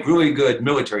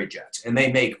military jets, and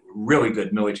they make really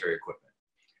good military equipment.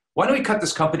 Why don't we cut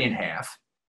this company in half,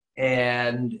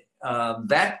 and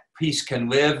that piece can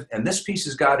live, and this piece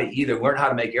has got to either learn how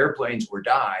to make airplanes or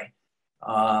die.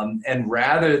 And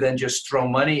rather than just throw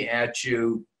money at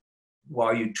you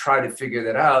while you try to figure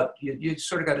that out, you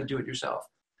sort of got to do it yourself.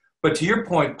 But to your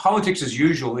point, politics as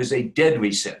usual is a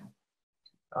deadly sin.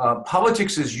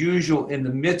 Politics as usual in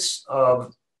the midst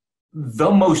of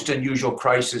the most unusual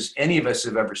crisis any of us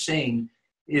have ever seen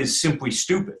is simply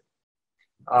stupid.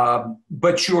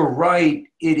 But you're right,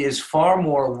 it is far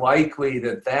more likely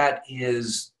that that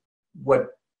is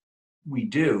what we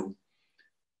do.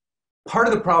 part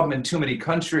of the problem in too many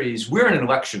countries, we're in an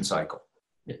election cycle.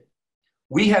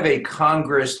 We have a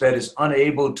Congress that is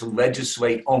unable to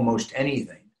legislate almost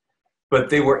anything, but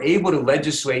they were able to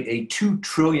legislate a $2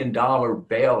 trillion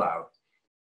bailout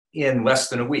in less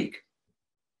than a week.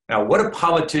 Now, what do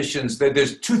politicians,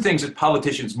 there's two things that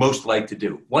politicians most like to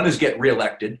do. One is get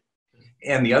reelected,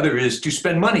 and the other is to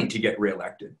spend money to get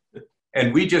reelected.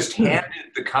 And we just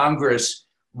handed the Congress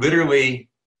literally,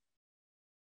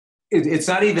 it's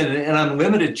not even an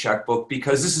unlimited checkbook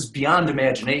because this is beyond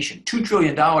imagination. $2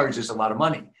 trillion is a lot of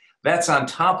money. That's on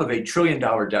top of a $1 trillion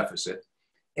deficit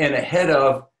and ahead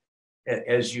of,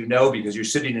 as you know, because you're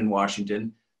sitting in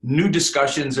Washington, new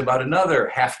discussions about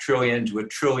another $500 billion to $1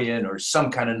 trillion or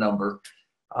some kind of number.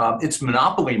 It's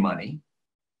monopoly money.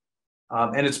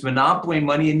 And it's monopoly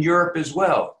money in Europe as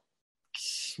well.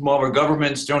 Smaller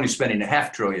governments, they're only spending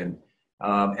 $500 billion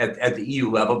at the EU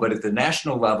level, but at the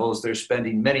national levels, they're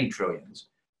spending many trillions.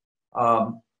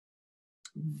 The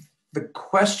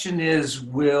question is,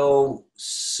 will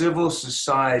civil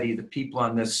society, the people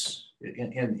on this,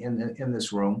 in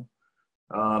this room,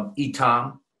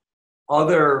 ITAM,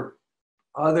 other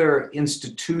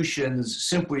institutions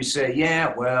simply say,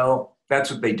 yeah, well,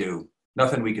 that's what they do.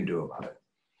 Nothing we can do about it.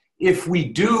 If we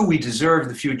do, we deserve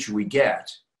the future we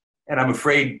get. And I'm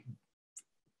afraid,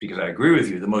 because I agree with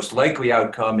you, the most likely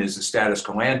outcome is the status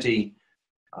quo ante.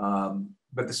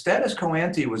 But the status quo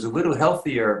ante was a little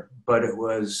healthier, but it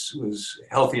was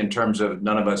healthy in terms of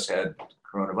none of us had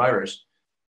coronavirus,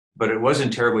 but it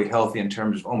wasn't terribly healthy in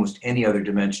terms of almost any other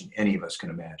dimension any of us can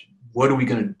imagine. What are we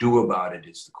going to do about it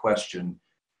is the question.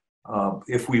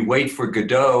 If we wait for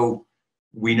Godot,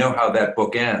 we know how that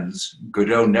book ends.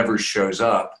 Godot never shows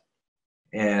up.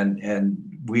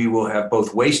 And we will have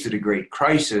both wasted a great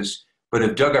crisis, but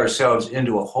have dug ourselves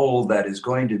into a hole that is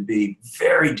going to be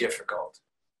very difficult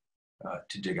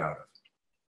to dig out of.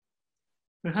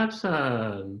 Perhaps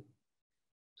to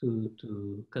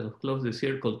kind of close the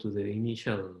circle to the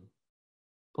initial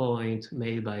point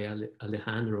made by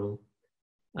Alejandro,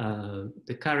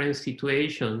 the current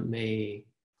situation may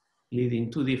lead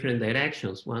in two different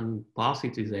directions. One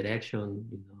positive direction,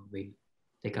 we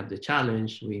take up the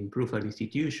challenge, we improve our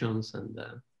institutions, and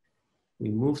we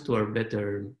move toward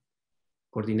better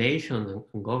coordination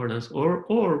and governance,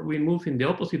 or we move in the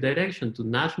opposite direction to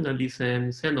nationalism,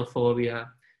 xenophobia,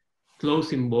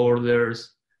 closing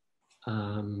borders.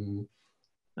 So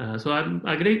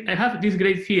I have this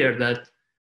great fear that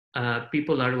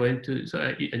people are going to,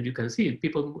 and you can see it,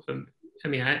 people,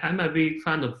 I'm a big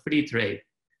fan of free trade.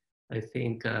 I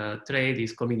think trade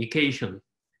is communication.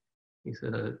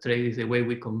 Trade is the way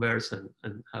we converse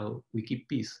and how we keep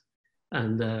peace.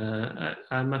 And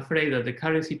I'm afraid that the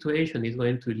current situation is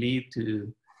going to lead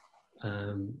to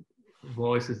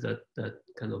voices that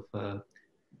kind of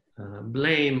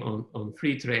blame on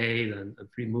free trade and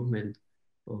free movement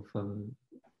of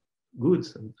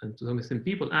goods and to some extent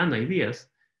people and ideas,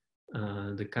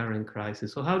 the current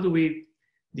crisis. So how do we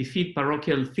defeat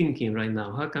parochial thinking right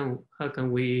now? How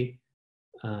can we,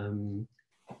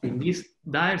 in this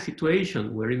dire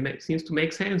situation where it seems to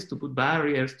make sense to put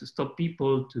barriers, to stop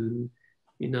people, to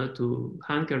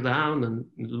hunker down and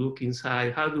look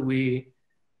inside, how do we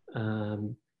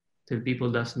tell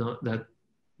people that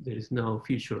there is no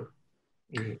future?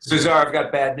 César, I've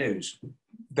got bad news.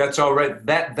 That's already,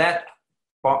 that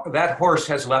horse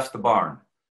has left the barn.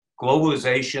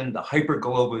 Globalization, the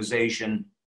hyper-globalization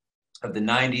of the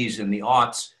 90s and the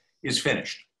aughts is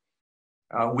finished.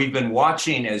 We've been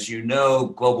watching, as you know,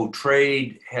 global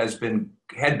trade had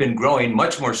been growing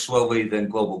much more slowly than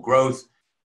global growth.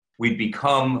 We'd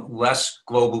become less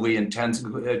globally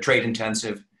trade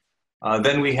intensive.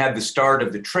 Then we had the start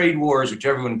of the trade wars, which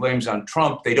everyone blames on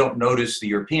Trump. They don't notice the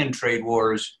European trade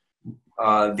wars,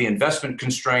 the investment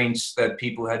constraints that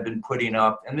people had been putting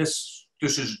up. And this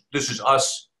is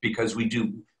us because we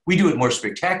do it more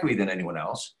spectacularly than anyone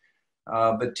else.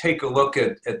 But take a look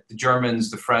at the Germans,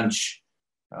 the French,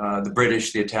 the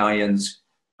British, the Italians,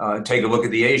 take a look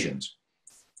at the Asians.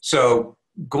 So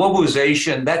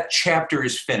globalization, that chapter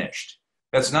is finished.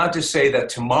 That's not to say that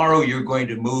tomorrow you're going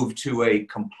to move to a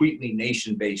completely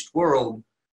nation-based world,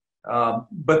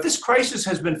 but this crisis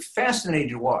has been fascinating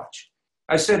to watch.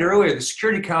 I said earlier, the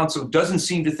Security Council doesn't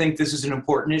seem to think this is an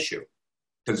important issue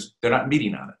because they're not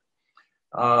meeting on it.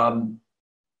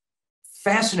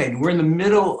 Fascinating. We're in the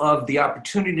middle of the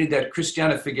opportunity that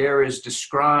Christiana Figueres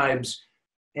describes.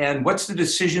 And what's the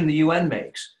decision the UN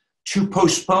makes? To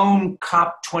postpone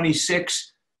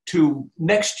COP26 to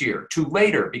next year, to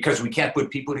later, because we can't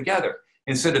put people together,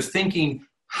 instead of thinking,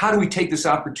 how do we take this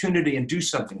opportunity and do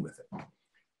something with it?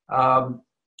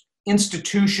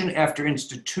 institution after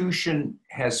institution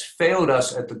has failed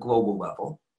us at the global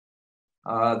level.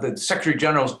 The Secretary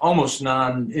General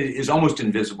is almost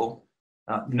invisible.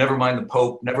 Never mind the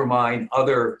Pope, never mind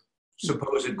other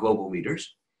supposed global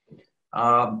leaders.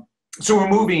 So we're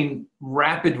moving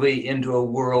rapidly into a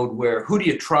world where who do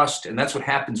you trust? And that's what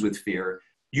happens with fear.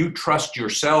 You trust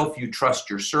yourself, you trust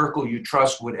your circle, you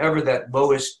trust whatever that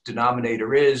lowest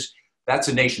denominator is. That's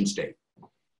a nation state.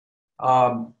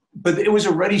 But it was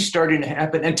already starting to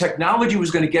happen, and technology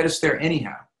was going to get us there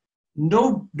anyhow.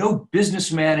 No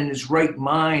businessman in his right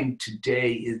mind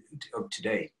today,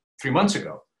 3 months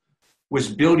ago,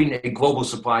 was building a global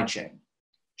supply chain.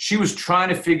 She was trying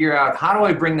to figure out, how do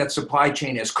I bring that supply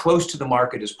chain as close to the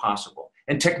market as possible?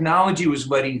 And technology was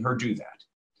letting her do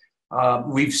that.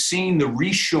 We've seen the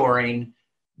reshoring,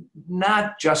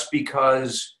 not just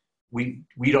because we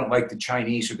don't like the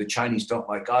Chinese or the Chinese don't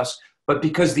like us, but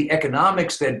because the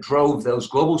economics that drove those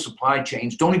global supply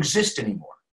chains don't exist anymore.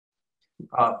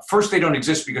 First, they don't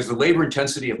exist because the labor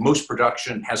intensity of most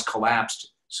production has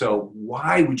collapsed. So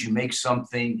why would you make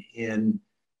something in,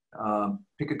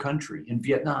 pick a country, in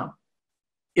Vietnam?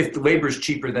 If the labor is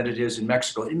cheaper than it is in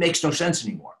Mexico, it makes no sense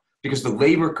anymore because the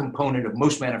labor component of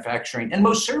most manufacturing and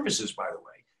most services, by the way,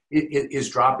 is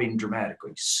dropping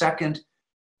dramatically. Second,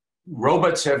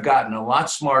 robots have gotten a lot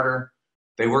smarter.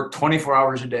 They work 24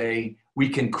 hours a day. We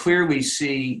can clearly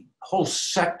see whole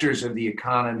sectors of the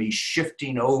economy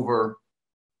shifting over.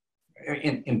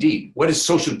 Indeed, what is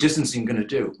social distancing going to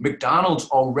do? McDonald's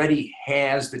already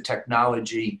has the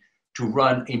technology to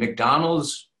run a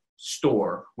McDonald's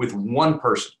store with one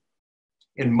person.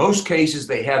 In most cases,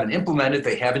 they haven't implemented.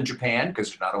 They have in Japan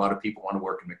because not a lot of people want to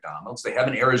work in McDonald's. They have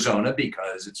in Arizona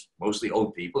because it's mostly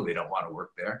old people. They don't want to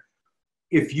work there.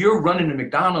 If you're running a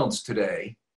McDonald's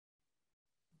today,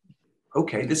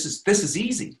 okay, this is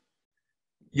easy.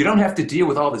 You don't have to deal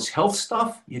with all this health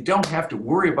stuff. You don't have to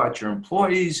worry about your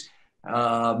employees.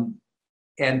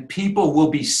 And people will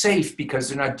be safe because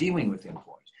they're not dealing with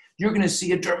employees. You're going to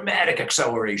see a dramatic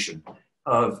acceleration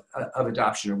of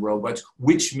adoption of robots,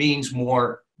 which means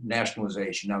more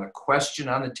nationalization. Now, the question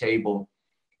on the table,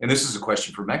 and this is a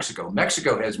question for Mexico.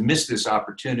 Mexico has missed this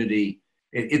opportunity.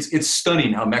 It's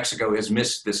stunning how Mexico has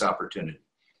missed this opportunity.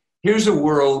 Here's a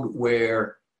world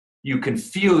where you can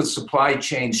feel the supply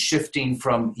chains shifting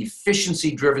from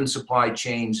efficiency-driven supply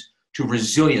chains to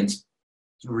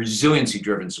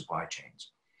resiliency-driven supply chains.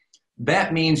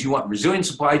 That means you want resilient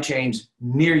supply chains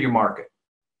near your market.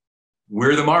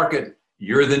 We're the market,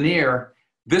 you're the near.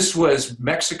 This was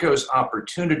Mexico's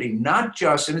opportunity, not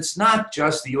just, and it's not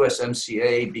just the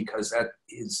USMCA because that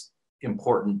is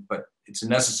important, but it's a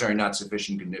necessary, not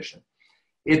sufficient condition.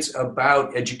 It's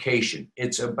about education.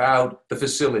 It's about the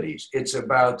facilities. It's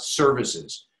about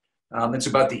services. It's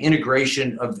about the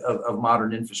integration of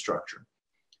modern infrastructure.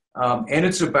 And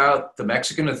it's about the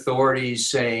Mexican authorities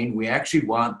saying, we actually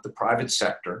want the private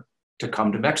sector to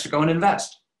come to Mexico and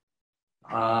invest.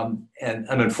 And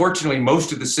unfortunately,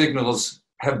 most of the signals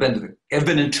have been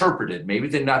interpreted. Maybe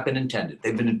they've not been intended.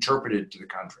 They've been interpreted to the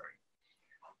contrary.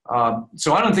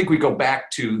 So I don't think we go back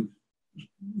to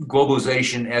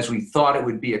globalization as we thought it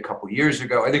would be a couple years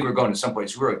ago. I think we're going to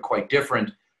someplace really quite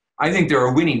different. I think there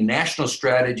are winning national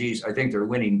strategies. I think there are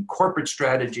winning corporate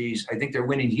strategies. I think there are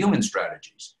winning human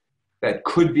strategies that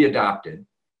could be adopted.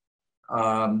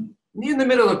 In the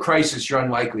middle of a crisis, you're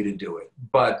unlikely to do it.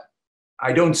 But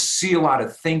I don't see a lot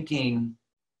of thinking,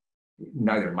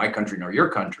 neither in my country nor your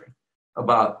country,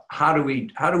 about how do we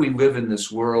live in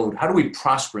this world? How do we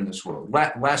prosper in this world?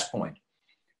 Last point.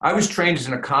 I was trained as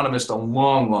an economist a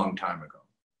long, long time ago.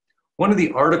 One of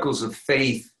the articles of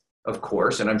faith, of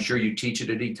course, and I'm sure you teach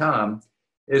it at ITAM,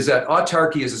 is that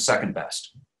autarky is the second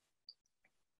best.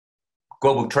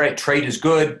 Global trade is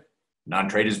good,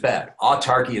 non-trade is bad.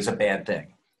 Autarky is a bad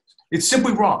thing. It's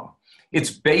simply wrong. It's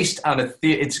based on a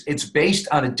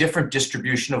different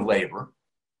distribution of labor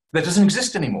that doesn't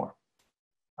exist anymore.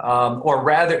 Or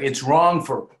rather, it's wrong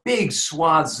for big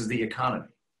swaths of the economy.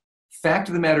 Fact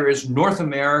of the matter is, North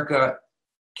America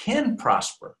can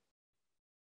prosper,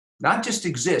 not just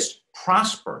exist,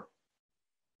 prosper.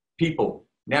 People,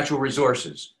 natural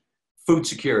resources, food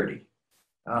security,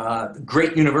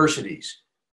 great universities,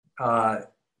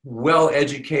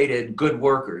 well-educated, good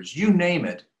workers, you name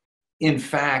it. In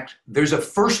fact, there's a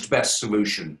first best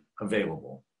solution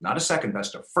available, not a second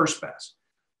best, a first best.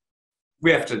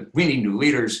 We need new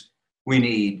leaders. We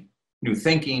need new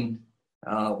thinking.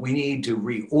 We need to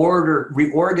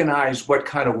reorganize what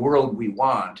kind of world we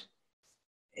want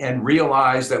and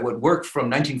realize that what worked from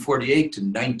 1948 to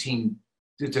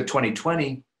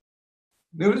 2020,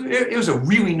 it was a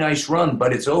really nice run,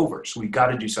 but it's over. So we got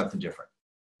to do something different.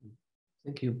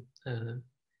 Thank you.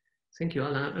 Thank you,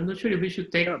 Alan. I'm not sure if we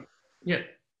should take. Yeah.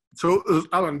 So,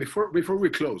 Alan, before we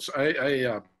close,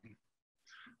 I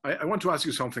want to ask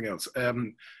you something else.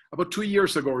 About 2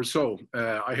 years ago or so,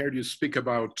 I heard you speak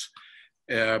about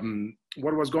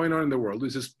what was going on in the world.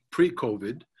 This is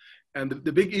pre-COVID, and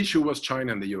the big issue was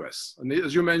China and the US. And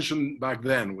as you mentioned back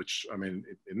then, which I mean,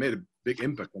 it made a big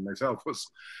impact on myself,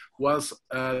 was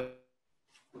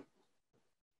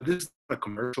this is a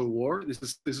commercial war.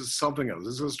 This is something else.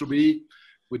 This has to be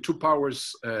with two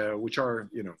powers which are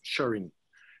sharing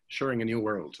a new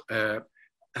world.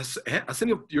 Has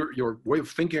any of your way of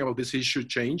thinking about this issue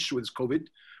changed with COVID?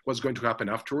 What's going to happen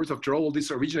afterwards? After all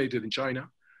this originated in China,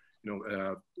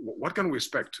 what can we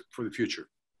expect for the future?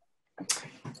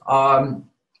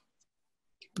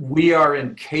 We are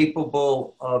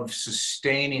incapable of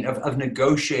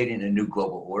negotiating a new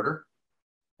global order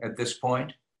at this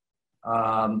point.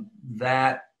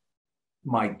 That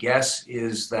my guess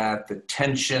is that the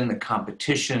tension, the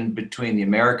competition between the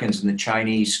Americans and the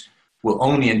Chinese will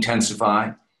only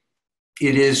intensify.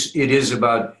 It is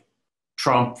about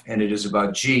Trump and it is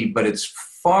about Xi, but it's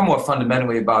far more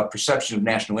fundamentally about perception of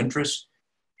national interest.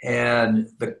 And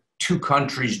the two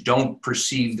countries don't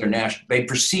perceive they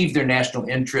perceive their national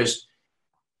interest,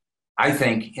 I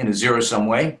think, in a zero-sum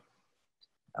way.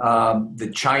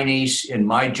 The Chinese, in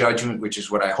my judgment, which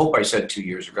is what I hope I said 2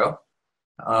 years ago,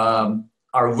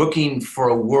 are looking for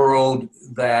a world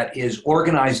that is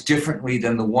organized differently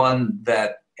than the one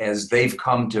that, as they've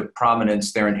come to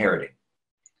prominence, they're inheriting.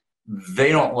 They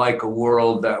don't like a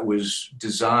world that was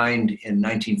designed in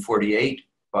 1948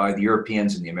 by the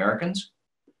Europeans and the Americans.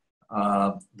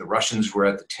 The Russians were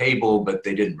at the table, but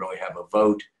they didn't really have a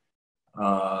vote.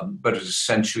 But it was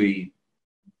essentially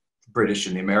British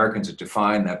and the Americans that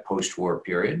defined that post-war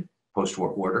period, post-war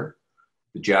order.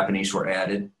 The Japanese were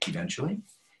added eventually.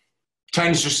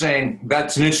 Chinese are saying,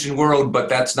 that's an interesting world, but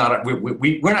that's not,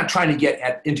 we're not trying to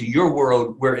get into your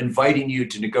world. We're inviting you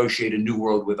to negotiate a new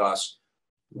world with us.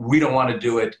 We don't want to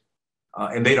do it.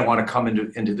 And they don't want to come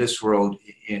into this world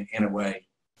in a way.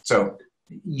 So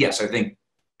yes, I think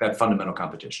that fundamental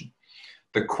competition.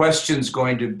 The question's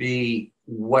going to be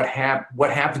what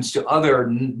happens to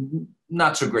other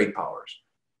not so great powers.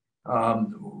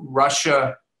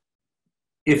 Russia,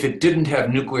 if it didn't have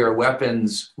nuclear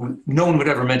weapons, no one would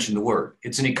ever mention the word.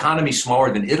 It's an economy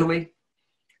smaller than Italy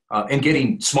and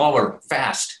getting smaller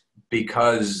fast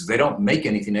because they don't make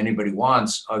anything anybody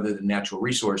wants other than natural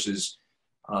resources.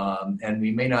 And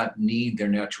we may not need their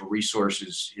natural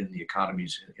resources in the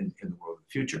economies in the world of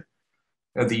the future.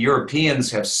 The Europeans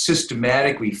have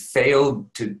systematically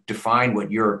failed to define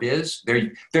what Europe is.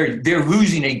 They're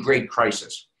losing a great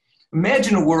crisis.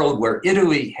 Imagine a world where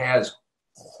Italy has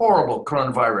horrible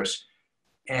coronavirus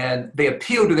and they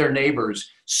appeal to their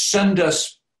neighbors, send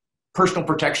us personal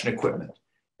protection equipment.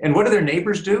 And what do their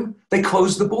neighbors do? They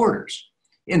close the borders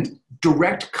in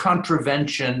direct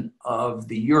contravention of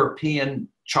the European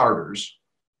charters.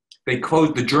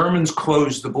 The Germans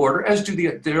close the border, as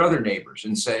do their other neighbors,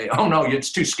 and say, oh no,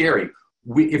 it's too scary.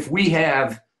 If we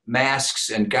have masks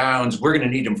and gowns, we're going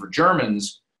to need them for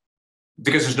Germans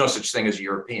because there's no such thing as a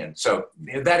European. So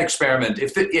that experiment,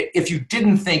 if you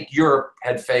didn't think Europe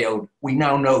had failed, we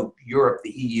now know Europe,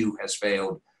 the EU, has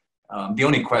failed. The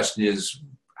only question is,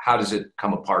 how does it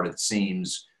come apart at the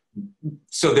seams?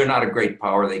 So they're not a great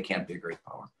power. They can't be a great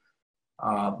power.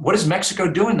 What does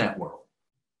Mexico do in that world?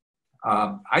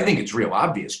 I think it's real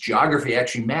obvious. Geography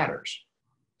actually matters.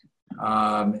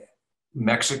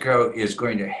 Mexico is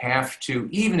going to have to,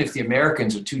 even if the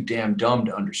Americans are too damn dumb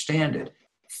to understand it,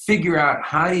 figure out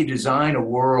how do you design a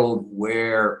world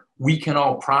where we can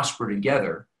all prosper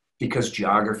together because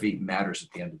geography matters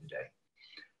at the end of the day.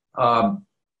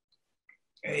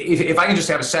 If I can just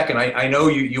have a second, I know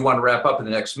you want to wrap up in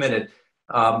the next minute.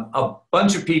 A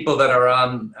bunch of people that are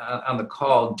on the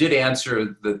call did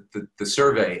answer the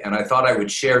survey, and I thought I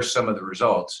would share some of the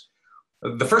results.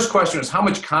 The first question was, how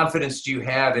much confidence do you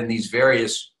have in these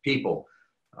various people?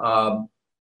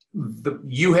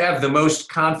 You have the most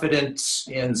confidence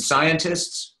in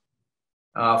scientists,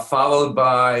 followed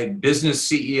by business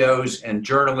CEOs and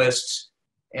journalists,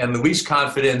 and the least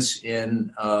confidence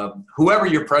in whoever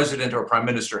your president or prime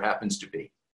minister happens to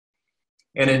be.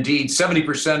 And indeed,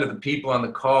 70% of the people on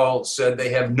the call said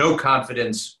they have no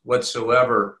confidence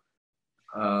whatsoever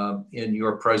in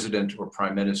your president or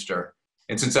prime minister.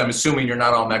 And since I'm assuming you're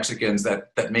not all Mexicans,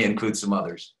 that may include some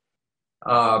others.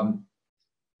 How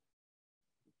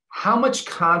much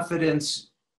confidence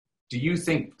do you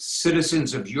think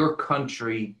citizens of your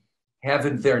country have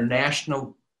in their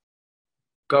national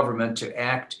government to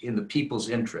act in the people's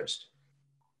interest?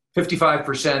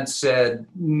 55% said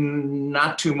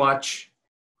not too much.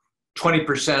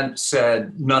 20%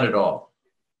 said none at all.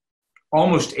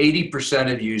 Almost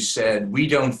 80% of you said, we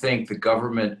don't think the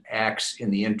government acts in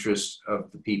the interest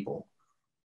of the people,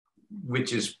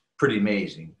 which is pretty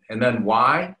amazing. And then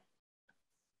why?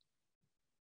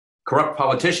 Corrupt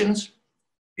politicians,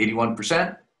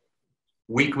 81%.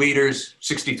 Weak leaders,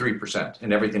 63%,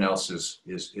 and everything else is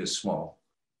small.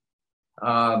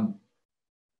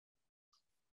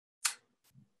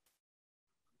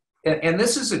 And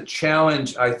this is a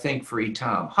challenge, I think, for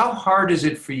ITAM. How hard is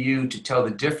it for you to tell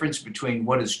the difference between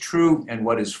what is true and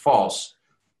what is false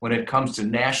when it comes to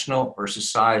national or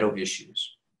societal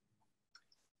issues?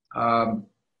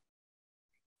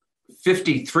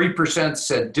 53%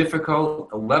 said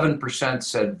difficult, 11%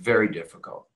 said very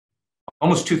difficult.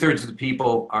 Almost 2/3 of the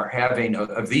people are having,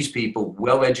 of these people,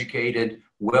 well-educated,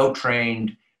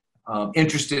 well-trained,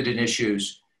 interested in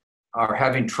issues, are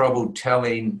having trouble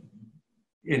telling,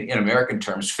 in American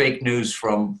terms, fake news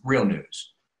from real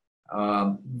news.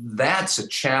 That's a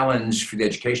challenge for the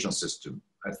educational system,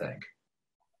 I think.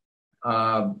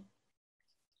 The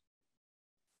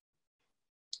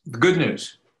good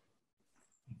news,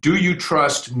 do you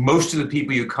trust most of the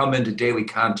people you come into daily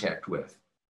contact with?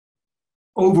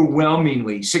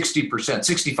 Overwhelmingly, 60%,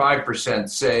 65%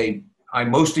 say, I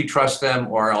mostly trust them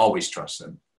or I always trust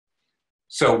them.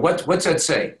 So what's that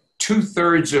say?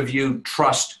 2/3 of you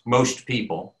trust most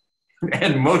people,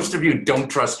 and most of you don't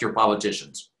trust your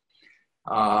politicians.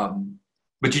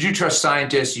 But you do trust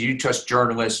scientists, you do trust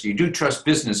journalists, you do trust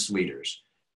business leaders.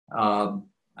 I'm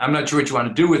not sure what you want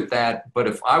to do with that, but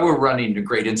if I were running a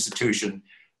great institution,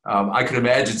 I could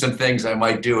imagine some things I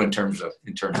might do in terms of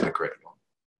the curriculum.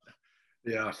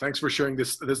 Yeah, thanks for sharing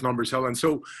this numbers, Helen.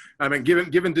 So, I mean,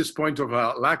 given this point of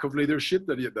lack of leadership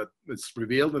that is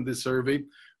revealed in this survey,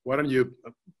 why don't you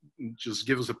just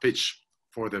give us a pitch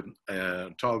for the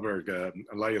Tällberg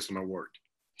Liaison Award?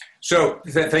 So,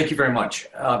 thank you very much,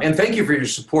 and thank you for your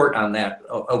support on that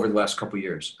over the last couple of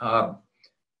years.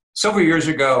 Several years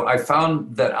ago, I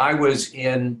found that I was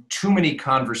in too many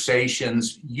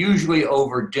conversations, usually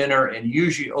over dinner and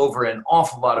usually over an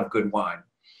awful lot of good wine,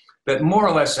 that more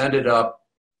or less ended up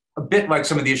a bit like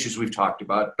some of the issues we've talked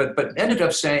about, but ended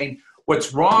up saying,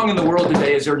 what's wrong in the world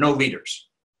today is there are no leaders.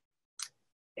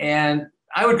 And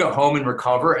I would go home and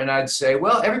recover, and I'd say,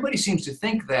 well, everybody seems to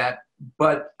think that,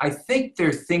 but I think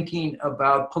they're thinking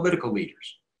about political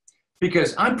leaders.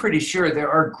 Because I'm pretty sure there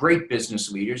are great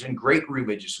business leaders and great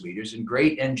religious leaders and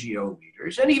great NGO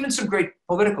leaders and even some great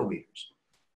political leaders.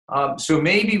 So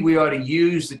maybe we ought to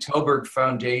use the Tällberg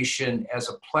Foundation as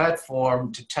a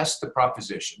platform to test the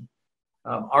proposition.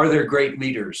 Are there great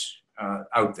leaders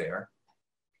out there?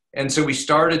 And so we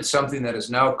started something that is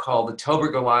now called the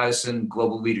Tällberg Eliasson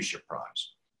Global Leadership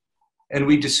Prize. And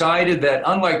we decided that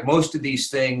unlike most of these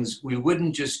things, we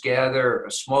wouldn't just gather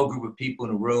a small group of people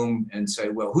in a room and say,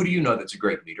 well, who do you know that's a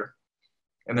great leader?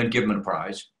 And then give them a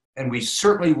prize. And we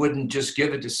certainly wouldn't just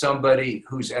give it to somebody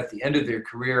who's at the end of their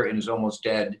career and is almost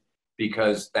dead,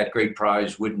 because that great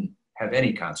prize wouldn't have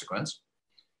any consequence.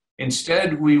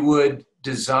 Instead, we would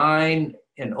design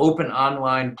an open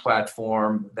online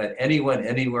platform that anyone,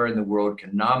 anywhere in the world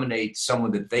can nominate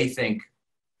someone that they think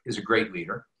is a great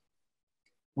leader.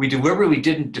 We deliberately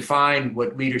didn't define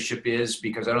what leadership is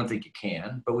because I don't think you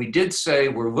can, but we did say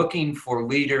we're looking for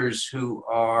leaders who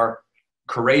are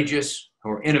courageous, who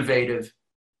are innovative,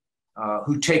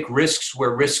 who take risks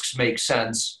where risks make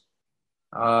sense,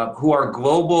 who are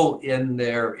global in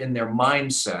their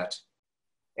mindset,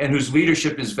 and whose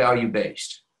leadership is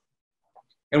value-based.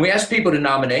 And we asked people to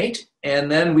nominate,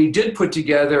 and then we did put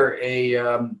together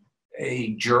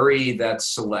a jury that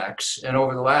selects. And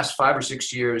over the last 5 or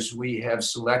 6 years, we have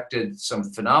selected some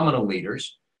phenomenal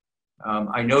leaders.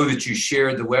 I know that you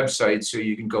shared the website, so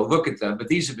you can go look at them, but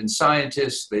these have been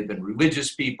scientists, they've been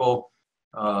religious people,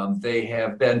 they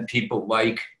have been people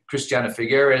like Christiana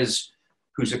Figueres,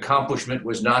 whose accomplishment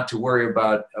was not to worry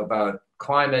about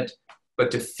climate,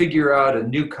 but to figure out a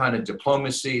new kind of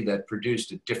diplomacy that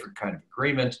produced a different kind of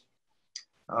agreement.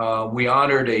 We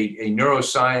honored a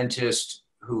neuroscientist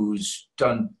who's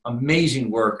done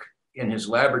amazing work in his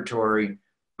laboratory,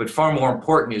 but far more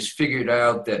important is figured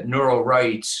out that neural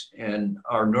rights and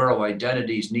our neural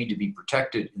identities need to be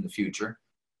protected in the future,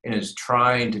 and is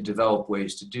trying to develop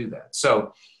ways to do that.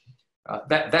 So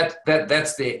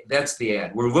that's the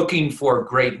ad. We're looking for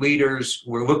great leaders.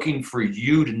 We're looking for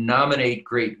you to nominate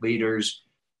great leaders.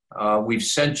 We've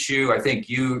sent you, I think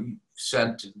you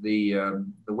sent the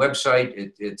website.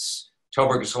 It's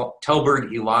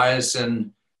Tällberg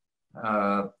Eliasson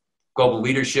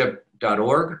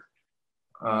globalleadership.org.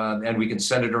 and we can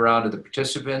send it around to the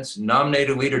participants, nominate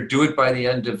a leader, do it by the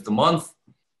end of the month.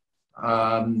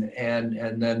 And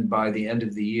then by the end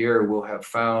of the year, we'll have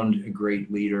found a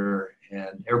great leader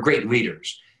or great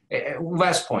leaders.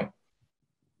 Last point.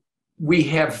 We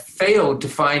have failed to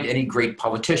find any great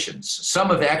politicians. Some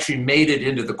have actually made it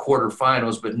into the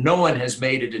quarterfinals, but no one has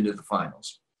made it into the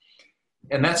finals.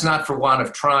 And that's not for want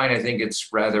of trying. I think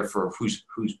it's rather for who's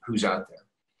out there.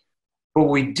 What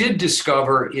we did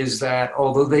discover is that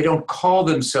although they don't call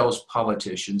themselves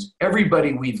politicians,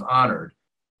 everybody we've honored,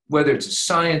 whether it's a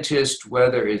scientist,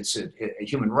 whether it's a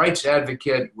human rights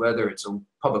advocate, whether it's a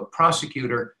public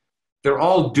prosecutor, they're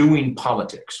all doing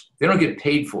politics. They don't get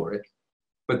paid for it,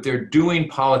 but they're doing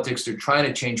politics. They're trying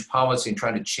to change policy and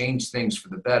trying to change things for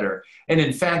the better. And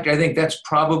in fact, I think that's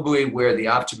probably where the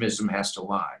optimism has to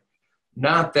lie.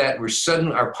 Not that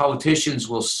our politicians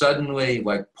will suddenly,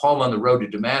 like Paul on the road to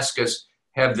Damascus,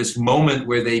 have this moment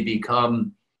where they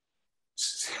become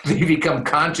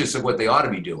conscious of what they ought to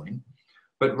be doing,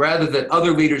 but rather that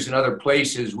other leaders in other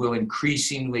places will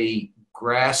increasingly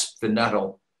grasp the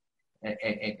nettle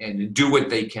and do what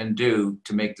they can do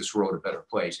to make this world a better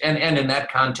place. And in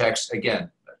that context, again,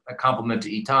 a compliment to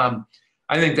ITAM.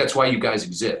 I think that's why you guys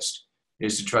exist,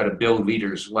 is to try to build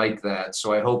leaders like that.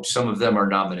 So I hope some of them are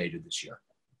nominated this year.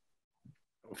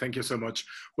 Well, thank you so much.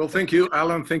 Well, thank you,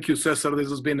 Alan. Thank you, Cesar. This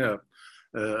has been a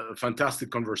fantastic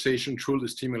conversation, truly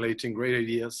stimulating, great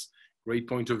ideas, great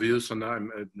point of views. And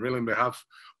I'm really on behalf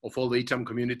of all the ITAM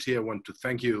community, I want to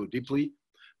thank you deeply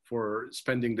for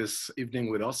spending this evening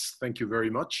with us. Thank you very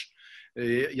much.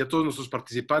 Y a todos nuestros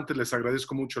participantes les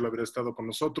agradezco mucho el haber estado con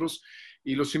nosotros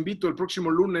y los invito, el próximo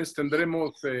lunes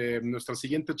tendremos nuestra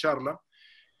siguiente charla,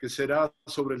 que será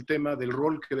sobre el tema del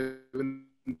rol que deben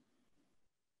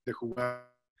de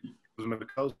jugar los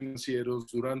mercados financieros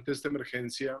durante esta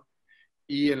emergencia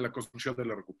y en la construcción de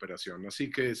la recuperación. Así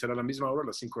que será a la misma hora, a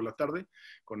las 5 de la tarde,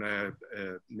 con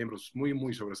miembros muy,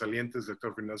 muy sobresalientes del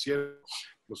sector financiero.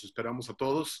 Los esperamos a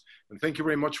todos. And thank you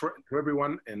very much for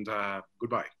everyone, and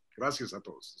goodbye. Gracias a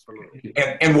todos. Hasta luego.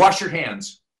 And wash your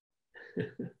hands.